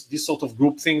this sort of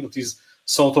groupthink that is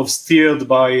sort of steered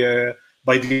by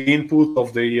the input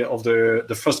of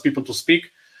the first people to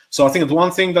speak. So I think that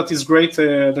one thing that is great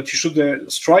that you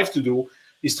should strive to do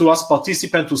is to ask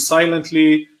participants to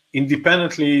silently,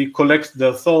 independently collect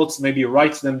their thoughts, maybe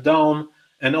write them down,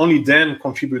 and only then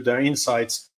contribute their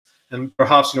insights, and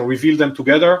perhaps reveal them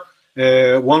together.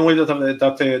 One way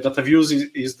that I've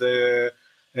used is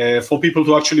for people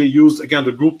to actually use, again,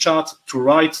 the group chat to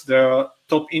write their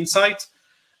top insight.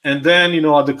 And then,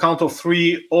 at the count of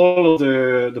 3, all of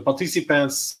the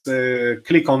participants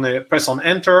press on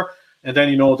enter, and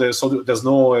then so there's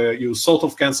no you sort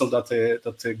of cancel that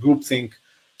groupthink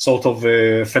sort of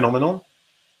phenomenon.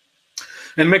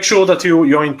 And make sure that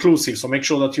you're inclusive. So make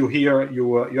sure that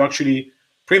you actually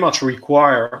pretty much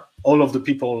require all of the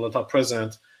people that are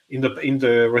present in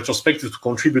the retrospective to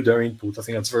contribute their input. I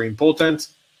think that's very important.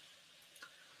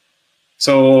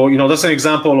 So, that's an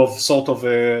example of sort of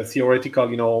a theoretical,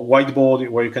 whiteboard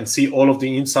where you can see all of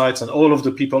the insights, and all of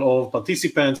the people, all of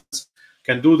participants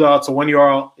can do that. So when you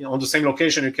are on the same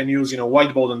location, you can use,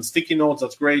 whiteboard and sticky notes.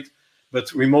 That's great.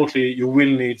 But remotely, you will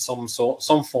need some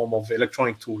form of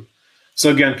electronic tool.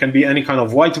 So again, can be any kind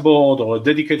of whiteboard or a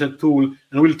dedicated tool.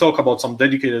 And we'll talk about some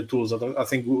dedicated tools that I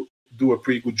think will do a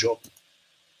pretty good job.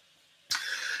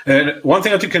 And one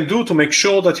thing that you can do to make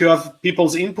sure that you have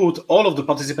people's input, all of the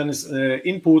participants'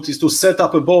 input, is to set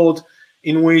up a board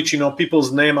in which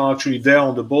people's name are actually there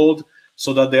on the board,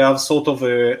 so that they have sort of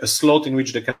a slot in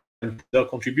which they can do their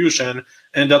contribution,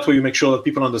 and that way you make sure that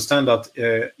people understand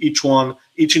that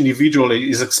each individual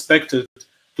is expected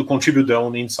to contribute their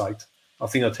own insight. I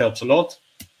think that helps a lot.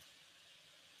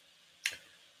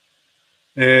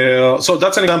 So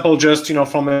that's an example, just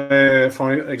from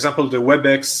example, the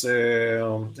WebEx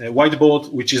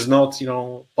whiteboard, which is not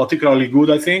particularly good,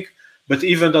 I think, but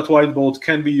even that whiteboard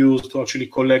can be used to actually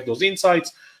collect those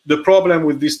insights. The problem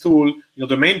with this tool,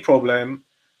 the main problem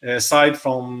aside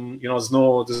from, there's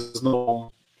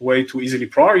no way to easily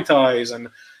prioritize, and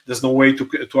there's no way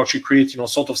to actually create,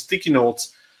 sort of sticky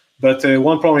notes. But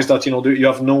one problem is that, you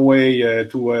have no way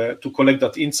to collect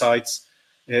that insights.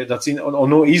 Or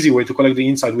no easy way to collect the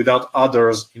insight without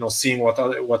others, seeing what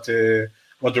the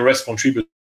rest contributed.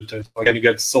 Again, you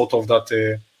get sort of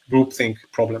that groupthink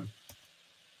problem.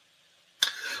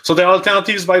 So there are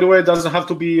alternatives, by the way. It doesn't have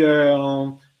to be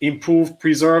improve,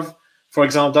 preserve. For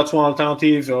example, that's one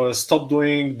alternative. Stop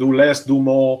doing, do less, do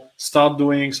more, start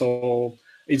doing. So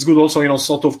it's good also,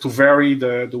 sort of to vary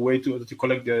the way to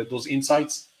collect those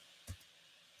insights.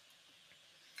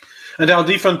 And there are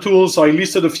different tools. So I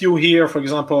listed a few here. For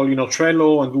example,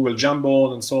 Trello and Google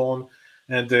Jamboard and so on.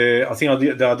 And I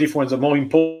think there are different. The more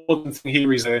important thing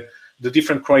here is the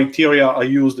different criteria I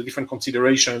use, the different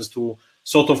considerations to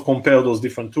sort of compare those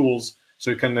different tools.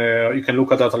 So you can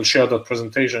look at that. I'll share that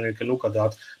presentation. You can look at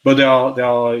that. But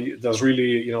there's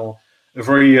really a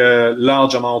very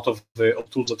large amount of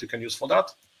tools that you can use for that.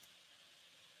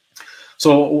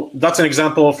 So that's an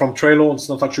example from Trello. It's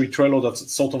not actually Trello.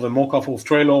 That's sort of a mock-up of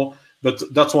Trello. But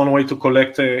that's one way to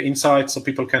collect insights, so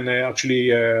people can actually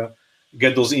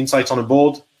get those insights on a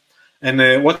board.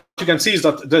 And what you can see is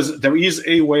that there is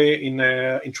a way in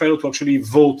Trello to actually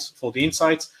vote for the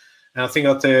insights. And I think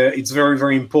that it's very,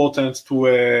 very important to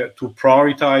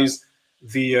prioritize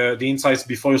the insights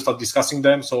before you start discussing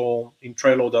them. So in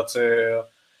Trello,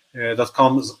 that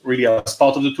comes really as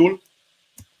part of the tool.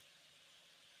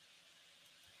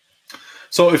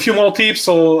 So a few more tips.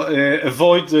 So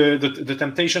avoid the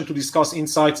temptation to discuss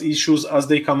insights issues as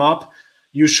they come up.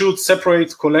 You should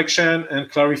separate collection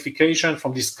and clarification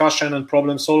from discussion and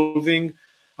problem solving.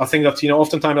 I think that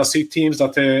oftentimes I see teams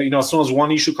that as soon as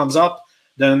one issue comes up,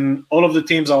 then all of the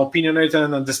teams are opinionated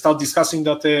and they start discussing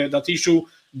that issue.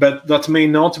 But that may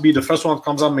not be the first one that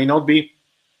comes up, may not be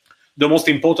the most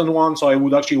important one. So I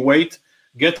would actually wait,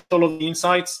 get all of the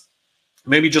insights,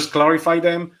 maybe just clarify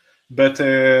them. But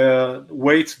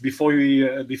wait before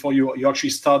you actually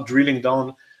start drilling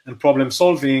down and problem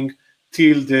solving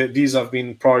till these have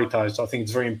been prioritized. So I think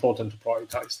it's very important to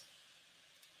prioritize.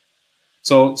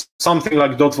 So something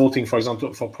like dot voting, for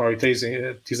example, for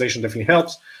prioritization definitely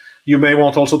helps. You may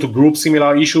want also to group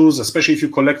similar issues, especially if you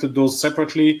collected those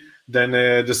separately. Then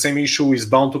the same issue is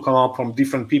bound to come up from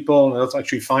different people, and that's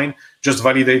actually fine. Just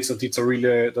validates that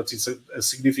it's a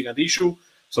significant issue.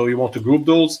 So you want to group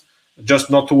those.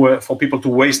 Just not for people to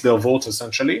waste their votes,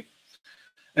 essentially.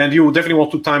 And you definitely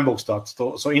want to time box that.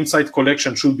 So insight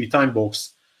collection should be time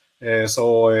boxed.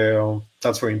 So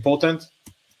that's very important.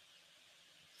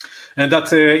 And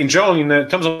that in general, in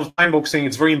terms of time boxing,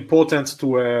 it's very important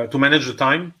to manage the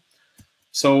time.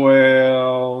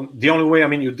 So the only way, I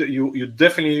mean, you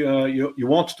definitely you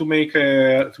want to make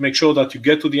sure that you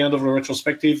get to the end of a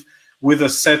retrospective with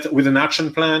an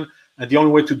action plan. And the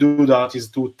only way to do that is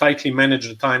to tightly manage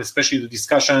the time, especially the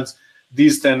discussions.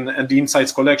 And the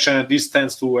insights collection. This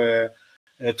tends to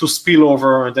spill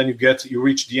over, and then you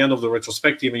reach the end of the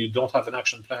retrospective and you don't have an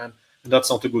action plan, and that's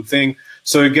not a good thing.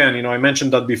 So again, I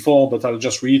mentioned that before, but I'll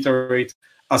just reiterate: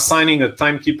 assigning a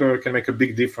timekeeper can make a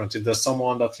big difference. If there's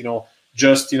someone that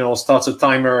just starts a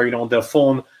timer on their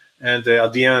phone, and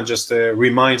at the end just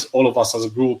reminds all of us as a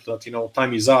group that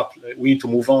time is up, we need to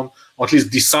move on, or at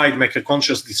least make a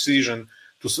conscious decision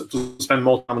to spend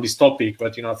more time on this topic.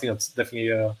 But I think that's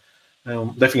definitely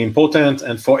important.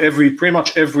 And for pretty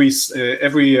much every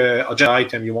agenda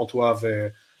item, you want to have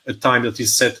a time that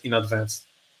is set in advance.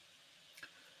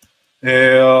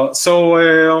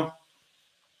 So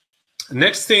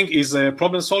next thing is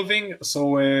problem solving.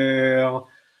 So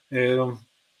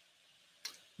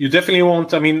you definitely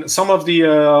want, I mean, some of the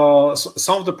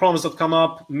problems that come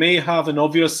up may have an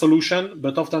obvious solution,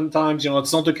 but oftentimes,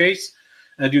 it's not the case.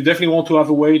 And you definitely want to have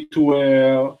a way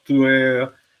to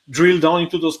drill down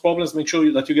into those problems, make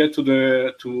sure that you get to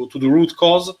the root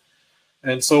cause.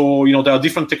 And so, there are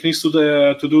different techniques to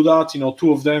do that.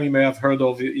 Two of them you may have heard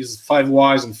of is 5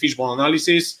 whys and fishbone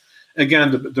analysis.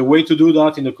 Again, the way to do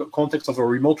that in the context of a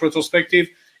remote retrospective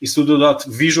is to do that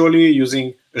visually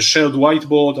using a shared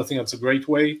whiteboard. I think that's a great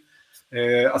way.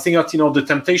 I think that the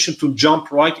temptation to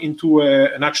jump right into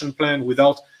an action plan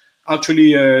without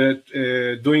actually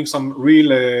doing some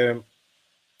real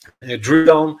drill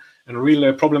down and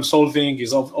real problem solving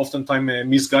is oftentimes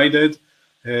misguided.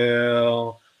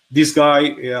 This guy,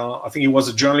 I think he was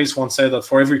a journalist, once said that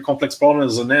for every complex problem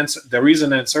there is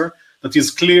an answer that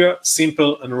is clear,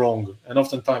 simple, and wrong. And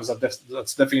oftentimes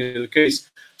that's definitely the case.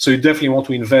 So you definitely want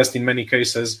to invest in many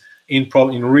cases in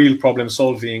real problem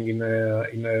solving,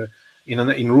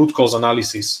 in root cause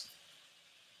analysis.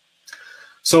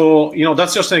 So,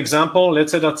 that's just an example.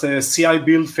 Let's say that a CI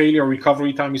build failure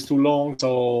recovery time is too long.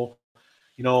 So,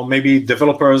 maybe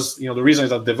developers, the reason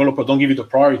is that developers don't give it a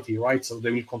priority, right? So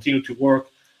they will continue to work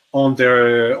on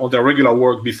their regular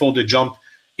work before they jump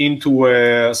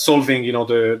into solving,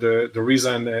 the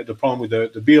reason, the problem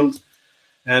with the build.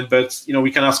 But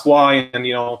we can ask why,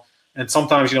 and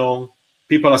sometimes,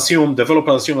 developers assume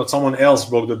that someone else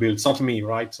broke the build, it's not me,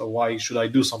 right? So why should I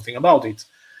do something about it?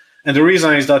 And the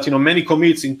reason is that many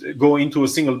commits go into a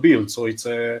single build, so it's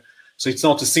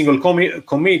not a single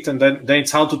commit, and then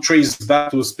it's hard to trace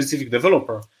back to a specific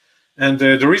developer. And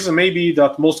the reason may be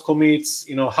that most commits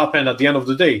happen at the end of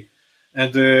the day,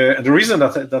 and the reason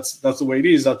that's the way it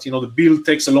is that the build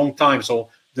takes a long time, so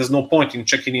there's no point in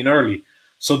checking in early.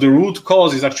 So the root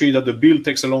cause is actually that the build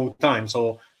takes a long time.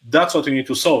 So that's what we need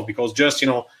to solve, because just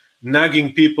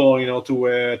nagging people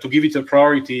to give it a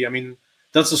priority, I mean,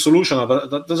 that's a solution.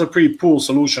 That's a pretty poor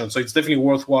solution. So it's definitely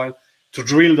worthwhile to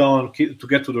drill down to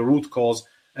get to the root cause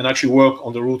and actually work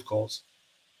on the root cause.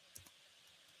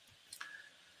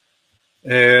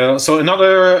 So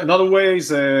another way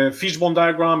is a fishbone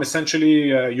diagram.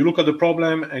 Essentially, you look at the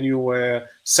problem and you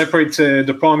separate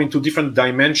the problem into different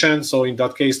dimensions. So in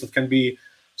that case, that can be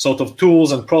sort of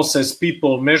tools and process,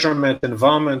 people, measurement,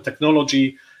 environment,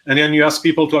 technology, and then you ask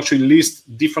people to actually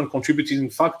list different contributing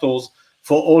factors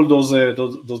for all those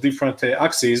different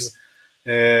axes,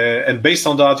 and based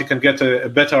on that, you can get a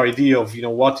better idea of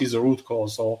what is the root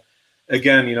cause. So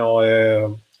again,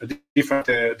 a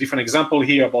different example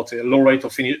here about a low rate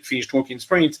of finished work in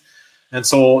sprint, and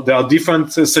so there are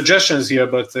different suggestions here,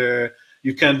 but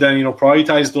you can then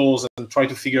prioritize those and try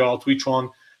to figure out which one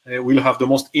will have the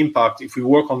most impact. If we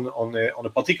work on a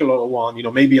particular one,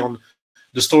 maybe on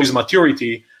the story's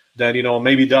maturity, then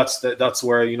maybe that's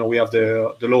where we have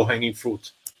the low-hanging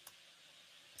fruit.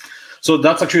 So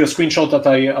that's actually a screenshot that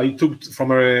I took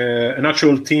from an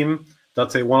actual team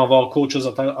that one of our coaches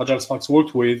at Agile Sparks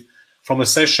worked with, from a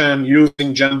session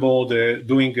using Jamboard,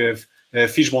 doing a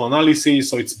fishbone analysis.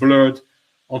 So it's blurred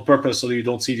on purpose so you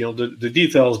don't see the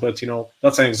details, but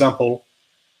that's an example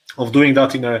of doing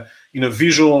that in a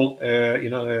visual,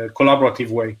 a collaborative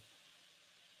way.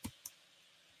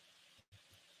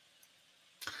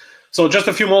 So just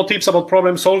a few more tips about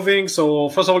problem solving. So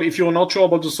first of all, if you're not sure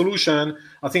about the solution,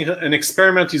 I think an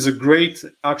experiment is a great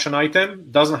action item.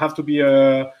 Doesn't have to be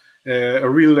a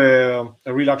real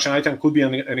action item. Could be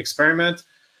an experiment.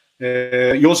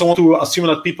 You also want to assume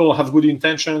that people have good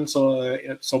intentions.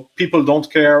 So people don't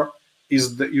care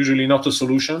is usually not a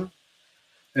solution.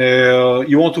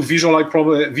 You want to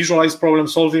visualize problem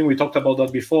solving. We talked about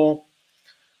that before.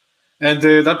 And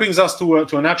that brings us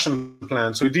to an action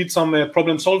plan. So you did some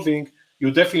problem solving.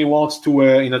 You definitely want to,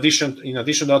 in addition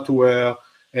to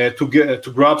that,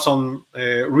 to grab some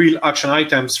real action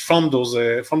items from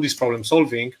this problem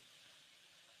solving.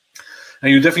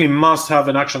 And you definitely must have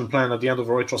an action plan at the end of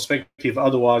a retrospective.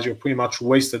 Otherwise, you're pretty much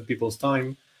wasted people's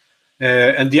time.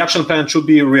 And the action plan should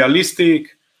be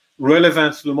realistic,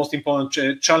 relevant to the most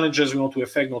important challenges we want to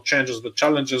affect, not changes, but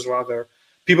challenges rather.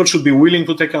 People should be willing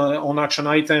to take on action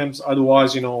items.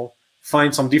 Otherwise,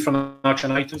 find some different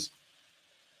action items.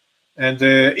 And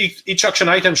each action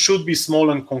item should be small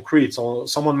and concrete. So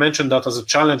someone mentioned that as a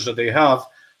challenge that they have.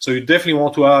 So you definitely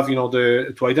want to have,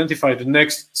 to identify the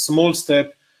next small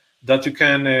step that you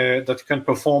can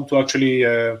perform to actually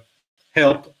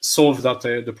help solve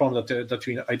the problem that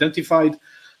you identified.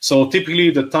 So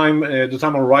typically, the time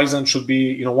horizon should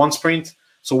be one sprint.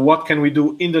 So what can we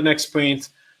do in the next sprint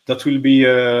that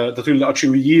will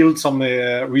actually yield some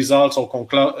results or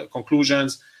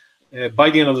conclusions by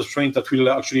the end of the sprint that will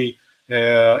actually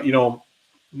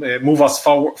move us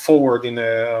forward in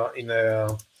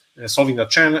solving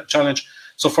that challenge.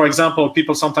 So, for example,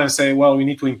 people sometimes say, "Well, we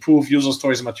need to improve user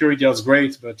stories maturity." That's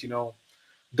great, but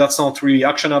that's not really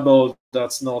actionable.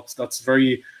 That's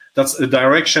a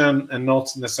direction and not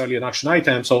necessarily an action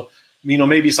item. So,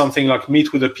 maybe something like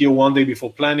meet with the PO one day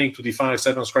before planning to define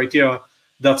acceptance criteria.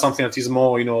 That's something that is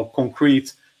more,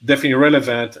 concrete, definitely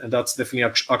relevant, and that's definitely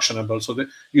actionable. So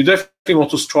you definitely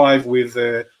want to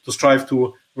strive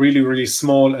to really, really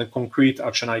small and concrete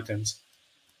action items.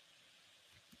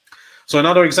 So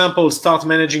another example, start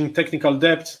managing technical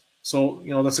debt. So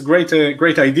that's a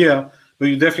great idea, but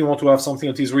you definitely want to have something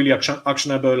that is really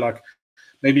actionable, like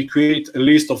maybe create a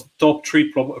list of top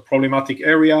 3 problematic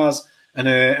areas and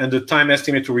the time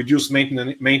estimate to reduce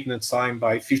maintenance time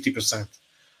by 50%.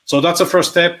 So that's a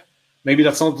first step. Maybe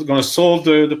that's not going to solve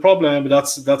the problem, but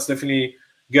that's definitely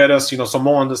get us, some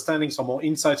more understanding, some more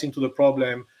insights into the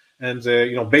problem, and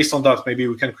based on that, maybe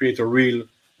we can create a real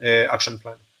action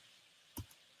plan.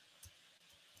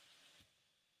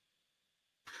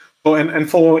 and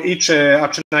for each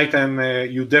action item,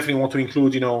 you definitely want to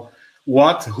include,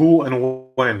 what, who, and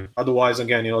when. Otherwise,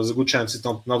 again, there's a good chance it's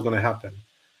not going to happen.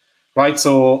 Right.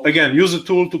 So again, use a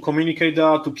tool to communicate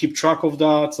that, to keep track of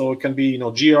that. So it can be,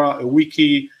 Jira, a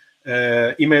wiki,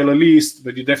 email a list,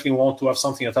 but you definitely want to have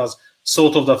something that has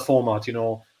sort of that format.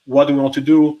 What do we want to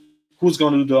do? Who's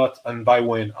going to do that, and by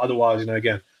when? Otherwise,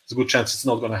 again, there's a good chance it's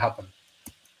not going to happen.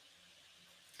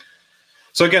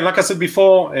 So again, like I said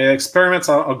before, experiments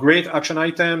are great action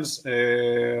items,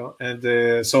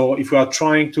 so if we are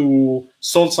trying to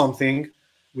solve something,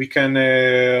 we can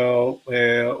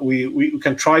we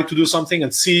can try to do something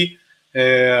and see,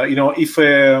 if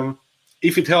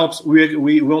it helps.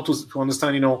 We want to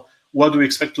understand, what do we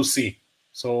expect to see?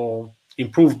 So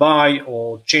improve by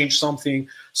or change something.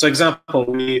 So example,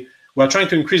 we are trying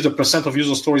to increase the percent of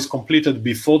user stories completed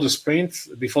before the sprint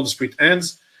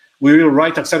ends. We will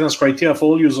write acceptance criteria for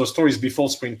all user stories before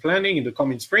sprint planning in the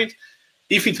coming sprint.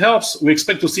 If it helps, we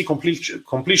expect to see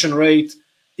completion rate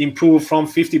improve from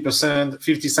 50%,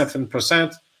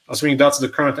 57%, assuming that's the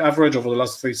current average over the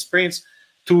last 3 sprints,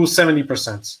 to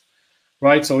 70%.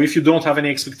 Right? So if you don't have any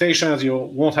expectations, you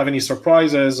won't have any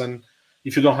surprises, and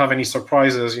if you don't have any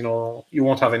surprises, you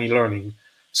won't have any learning.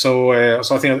 So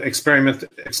I think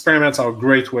experiments are a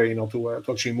great way, to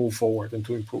actually move forward and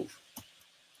to improve.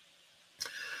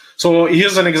 So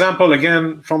here's an example,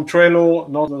 again, from Trello.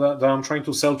 Not that I'm trying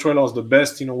to sell Trello as the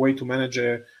best way to manage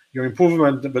your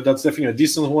improvement, but that's definitely a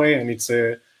decent way, and it's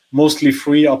mostly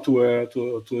free up to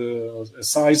a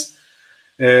size.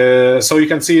 So you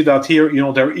can see that here,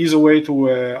 there is a way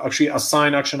to actually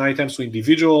assign action items to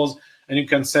individuals, and you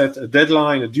can set a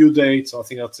deadline, a due date. So I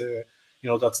think that's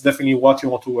that's definitely what you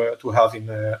want to have in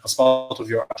as part of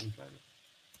your action plan.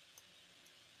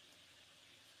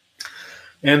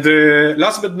 And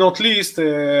last but not least,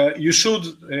 you should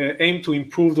aim to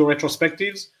improve the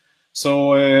retrospectives.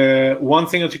 So one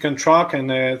thing that you can track,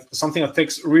 and something that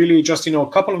takes really just a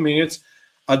couple of minutes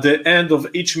at the end of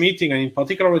each meeting, and in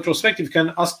particular retrospective, you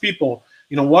can ask people,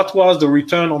 what was the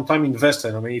return on time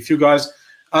invested? I mean, if you guys,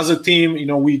 as a team,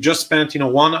 we just spent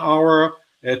 1 hour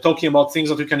talking about things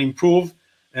that we can improve,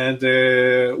 and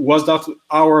was that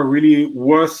hour really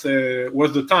worth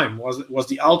the time? Was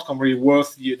the outcome really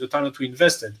worth the time that we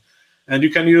invested? And you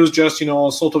can use just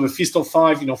sort of a fist of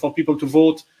 5 for people to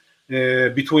vote,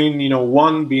 between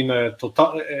 1 being a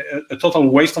total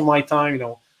waste of my time,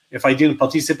 if I didn't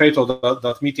participate or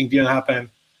that meeting didn't happen,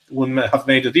 wouldn't have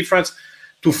made a difference,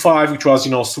 to 5, which was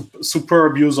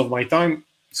superb use of my time.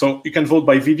 So you can vote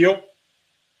by video.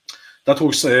 That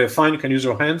works fine. You can use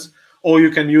your hands. Or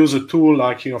you can use a tool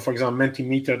like, for example,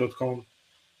 mentimeter.com.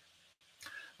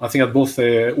 I think that both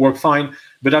work fine.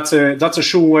 But that's a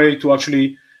sure way to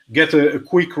actually get a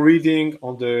quick reading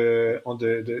on the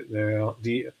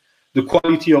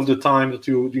quality of the time that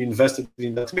you invested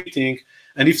in that meeting.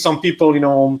 And if some people,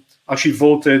 actually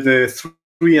voted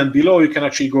 3 and below, you can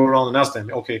actually go around and ask them,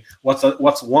 okay,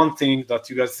 what's one thing that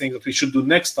you guys think that we should do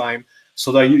next time,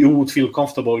 so that you would feel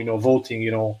comfortable, voting,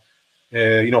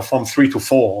 from 3 to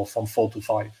 4 or from 4 to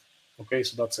 5. Okay,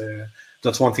 so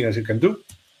that's one thing that you can do.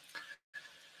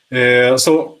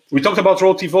 So we talked about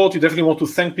roti vote. You definitely want to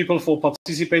thank people for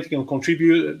participating and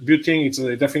contributing. It's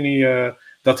definitely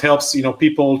that helps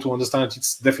people to understand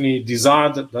it's definitely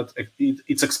desired, that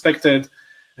it's expected,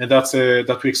 and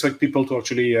that we expect people to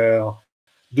actually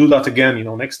do that again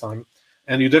next time.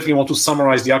 And you definitely want to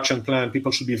summarize the action plan.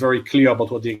 People should be very clear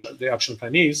about what the action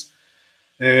plan is.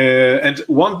 And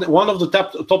one of the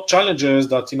top challenges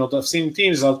that that I've seen in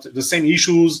teams is that the same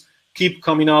issues keep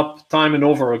coming up time and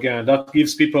over again. That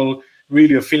gives people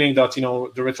really a feeling that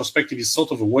the retrospective is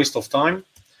sort of a waste of time.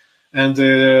 And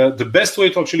the best way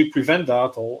to actually prevent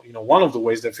that, or one of the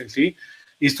ways definitely,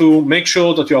 is to make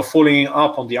sure that you are following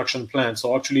up on the action plan.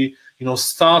 So actually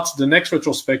start the next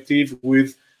retrospective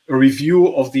with a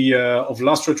review of the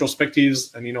last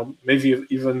retrospectives, and maybe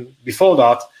even before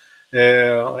that,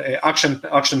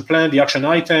 action plan, the action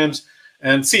items,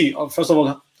 and see, first of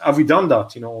all, have we done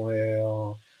that?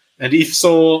 And if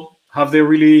so, have they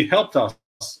really helped us?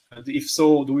 And if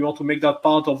so, do we want to make that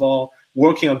part of our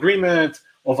working agreement,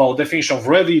 of our definition of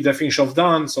ready, definition of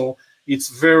done? So it's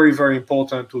very, very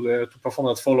important to perform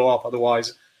that follow-up.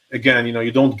 Otherwise, again,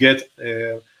 you don't get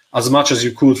as much as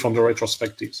you could from the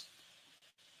retrospectives.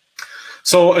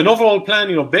 So an overall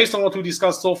plan, based on what we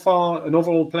discussed so far, an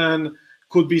overall plan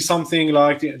could be something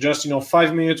like just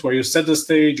 5 minutes where you set the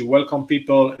stage, you welcome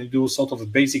people, and you do sort of a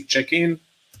basic check-in,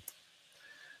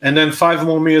 and then 5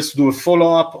 more minutes to do a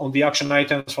follow-up on the action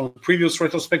items from the previous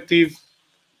retrospective,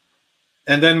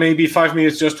 and then maybe 5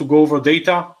 minutes just to go over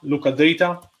data, look at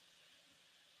data,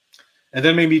 and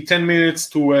then maybe 10 minutes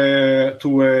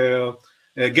to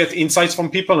get insights from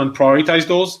people and prioritize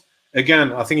those.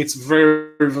 Again, I think it's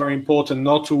very, very important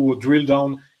not to drill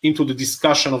down into the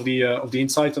discussion of the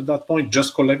insights at that point.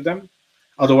 Just collect them.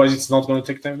 Otherwise, it's not going to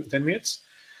take 10 minutes.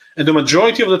 And the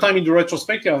majority of the time in the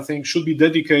retrospective, I think, should be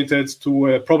dedicated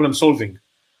to problem solving.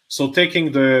 So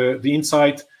taking the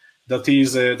insight that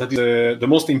is the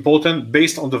most important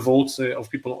based on the votes of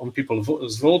people on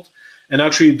people's vote, and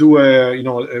actually do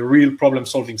a real problem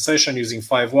solving session using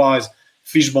 5 whys,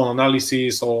 fishbone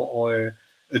analysis, or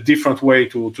a different way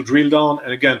to drill down.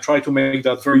 And again, try to make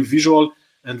that very visual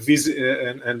and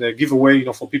give a way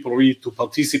for people really to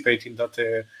participate in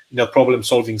that problem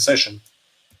solving session.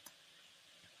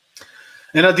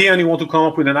 And at the end, you want to come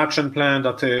up with an action plan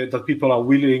that people are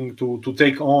willing to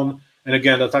take on. And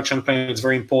again, that action plan is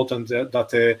very important,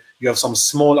 that you have some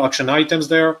small action items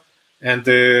there, and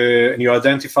you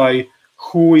identify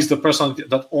who is the person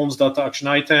that owns that action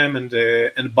item,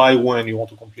 and by when you want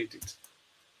to complete it.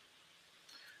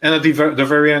 And at the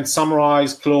very end,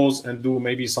 summarize, close, and do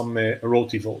maybe some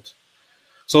roti vote.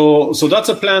 So that's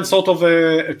a plan, sort of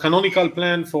a canonical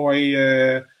plan for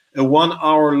a 1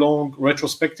 hour long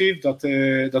retrospective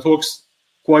that works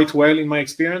quite well in my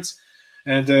experience.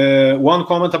 And one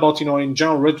comment about in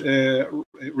general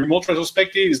remote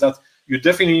retrospective is that you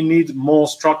definitely need more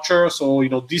structure. So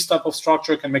this type of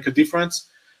structure can make a difference.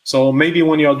 So maybe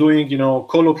when you are doing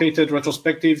co-located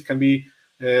retrospective, can be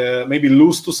maybe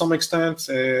loose to some extent.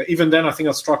 Even then, I think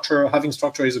having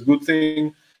structure is a good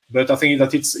thing. But I think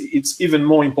that it's even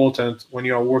more important when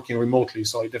you are working remotely.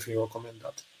 So I definitely recommend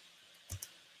that.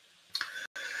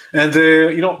 And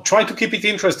try to keep it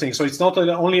interesting. So it's not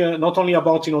only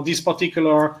about this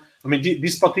particular. I mean,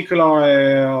 this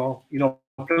particular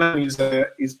plan is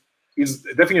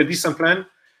definitely a decent plan,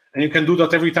 and you can do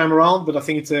that every time around. But I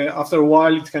think it's after a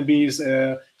while it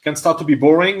can start to be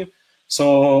boring.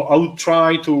 So I would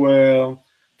try to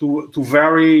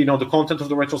vary the content of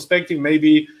the retrospective.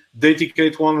 Maybe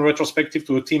dedicate one retrospective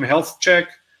to a team health check,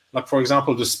 like for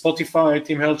example the Spotify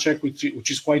team health check,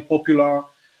 which is quite popular.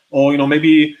 Or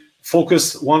maybe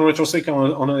focus one retrospective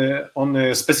on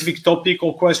a specific topic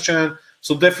or question.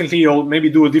 So definitely, or maybe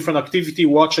do a different activity.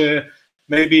 Watch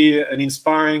maybe an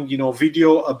inspiring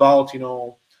video about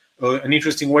an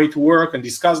interesting way to work and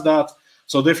discuss that.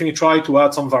 So definitely try to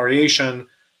add some variation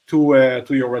to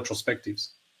your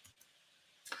retrospectives.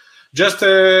 Just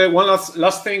one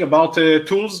last thing about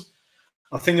tools.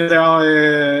 I think there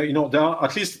are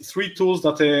at least 3 tools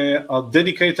that are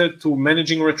dedicated to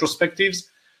managing retrospectives.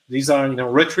 These are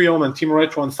Retrium and Team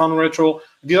Retro and Fun Retro.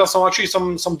 These are actually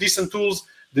some decent tools.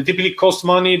 They typically cost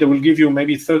money. They will give you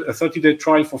maybe a 30-day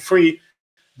trial for free,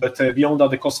 but beyond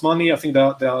that, they cost money. I think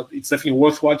that it's definitely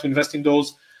worthwhile to invest in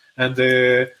those. And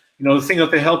the thing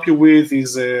that they help you with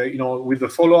is with the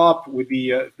follow-up, with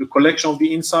the collection of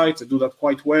the insights. They do that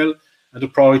quite well, and the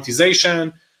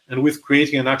prioritization, and with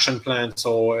creating an action plan.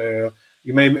 So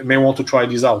you may want to try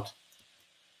these out.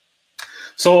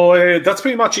 So that's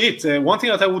pretty much it. One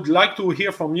thing that I would like to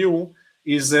hear from you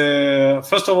is,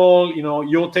 first of all,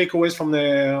 your takeaways from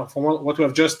what we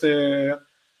have just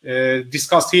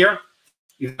discussed here.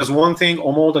 If there's one thing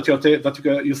or more that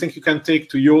you think you can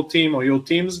take to your team or your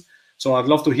teams, so I'd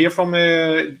love to hear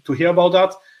about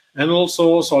that. And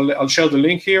also, so I'll share the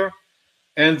link here,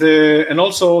 and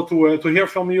also to hear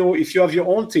from you if you have your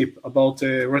own tip about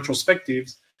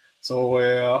retrospectives. So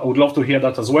I would love to hear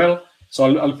that as well. So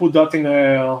I'll put that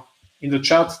in the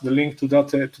chat, the link to that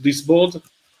to this board.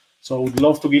 So I would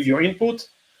love to give your input,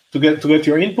 to get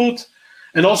your input,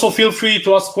 and also feel free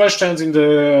to ask questions in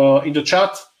the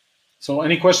chat. So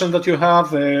any questions that you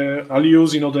have, I'll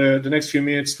use the next few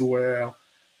minutes to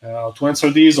answer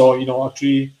these, or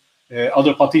actually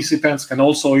other participants can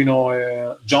also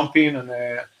jump in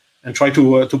and try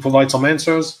to provide some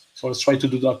answers. So let's try to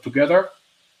do that together.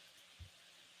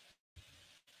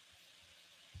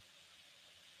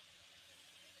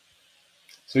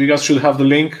 So you guys should have the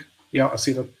link. Yeah, I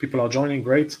see that people are joining.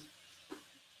 Great.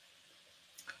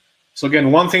 So again,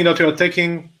 one thing that you are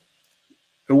taking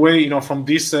away, from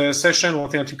this session, one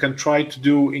thing that you can try to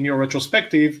do in your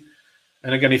retrospective,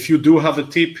 and again, if you do have a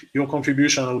tip, your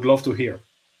contribution, I would love to hear.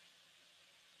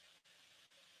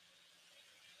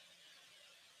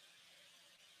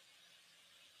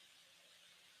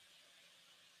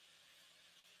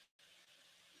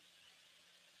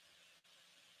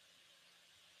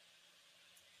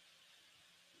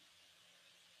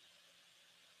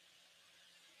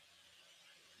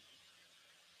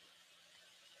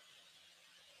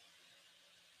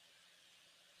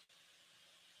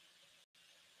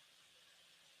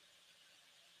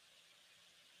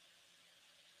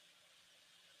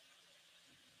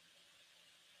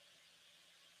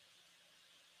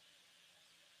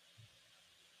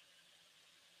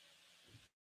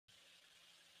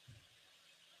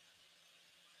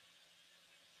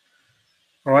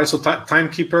 All right, so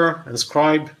timekeeper and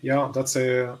scribe, yeah, that's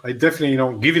I definitely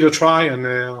give it a try,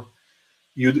 and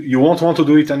you won't want to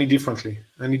do it any different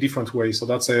way. So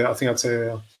that's I think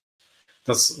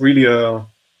that's really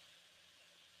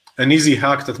an easy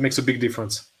hack that makes a big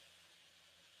difference.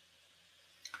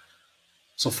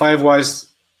 So 5 Whys,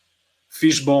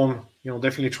 Fishbone,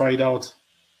 definitely try it out.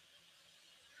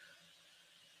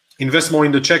 Invest more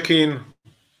in the check-in.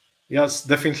 Yes,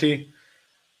 definitely.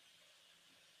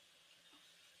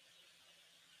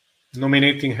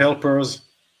 Nominating helpers,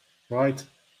 right?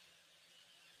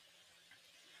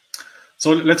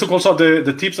 So let's look also at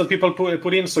the tips that people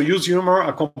put in. So use humor.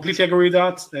 I completely agree with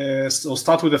that. So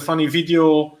start with a funny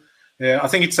video. I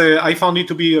think I found it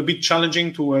to be a bit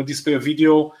challenging to display a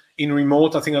video in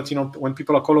remote. I think that when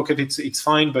people are co-located, it's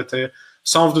fine, but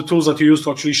some of the tools that you use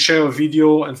to actually share a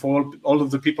video and for all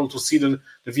of the people to see the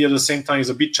video at the same time is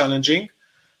a bit challenging.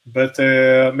 But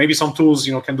maybe some tools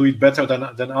can do it better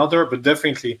than other. But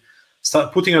definitely,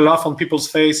 start putting a laugh on people's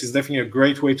face is definitely a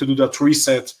great way to do that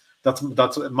reset, that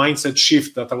mindset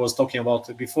shift that I was talking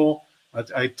about before.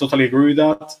 I totally agree with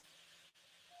that.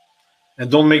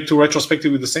 And don't make too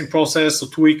retrospective with the same process. So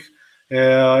tweak.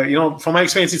 From my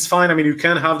experience, it's fine. I mean, you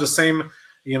can have the same,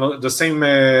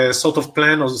 sort of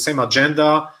plan or the same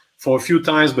agenda for a few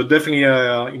times, but definitely,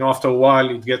 after a while,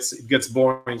 it gets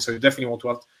boring. So you definitely want to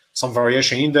have some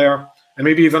variation in there, and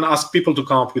maybe even ask people to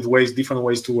come up with different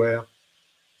ways to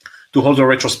hold a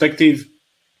retrospective.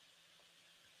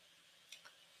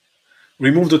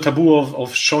 Remove the taboo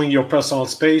of showing your personal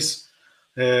space.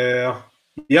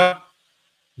 Yeah,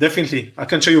 definitely. I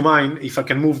can show you mine if I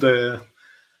can move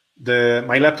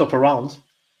my laptop around.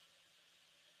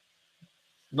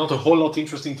 Not a whole lot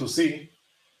interesting to see,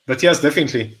 but yes,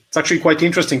 definitely. It's actually quite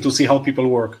interesting to see how people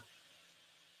work.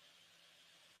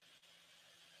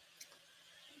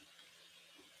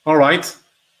 All right.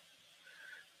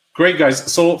 Great,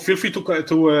 guys. So feel free to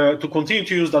continue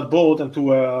to use that board and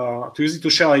to use it to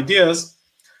share ideas.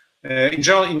 In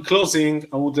general, in closing,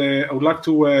 I would like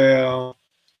to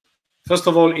first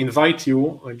of all invite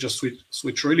you. I just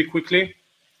switch really quickly.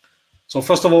 So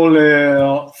first of all,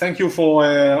 thank you for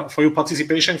your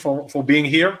participation, for being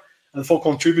here, and for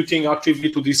contributing actively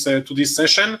to this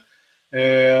session.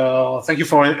 Thank you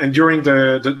for enduring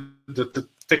the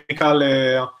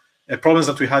technical problems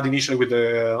that we had initially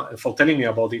for telling me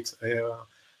about it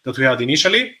that we had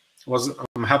initially.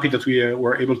 I'm happy that we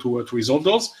were able to resolve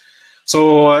those.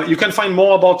 So you can find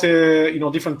more about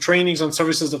different trainings and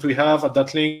services that we have at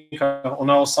that link on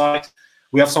our site.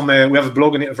 We have we have a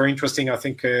blog, and a very interesting, I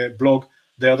think, blog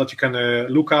there that you can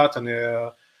look at, and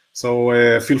so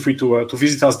feel free to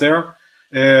visit us there.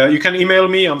 You can email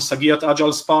me. I'm Sagi at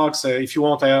Agile Sparks. If you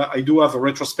want, I do have a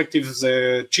retrospectives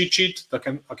cheat sheet that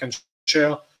I can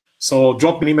share. So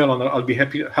drop me an email, and I'll be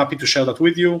happy to share that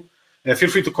with you. Feel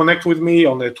free to connect with me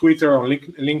on Twitter, on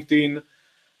LinkedIn.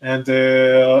 And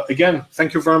again,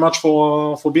 thank you very much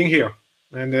for being here,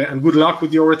 and good luck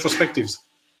with your retrospectives.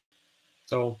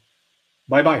 So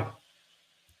bye-bye.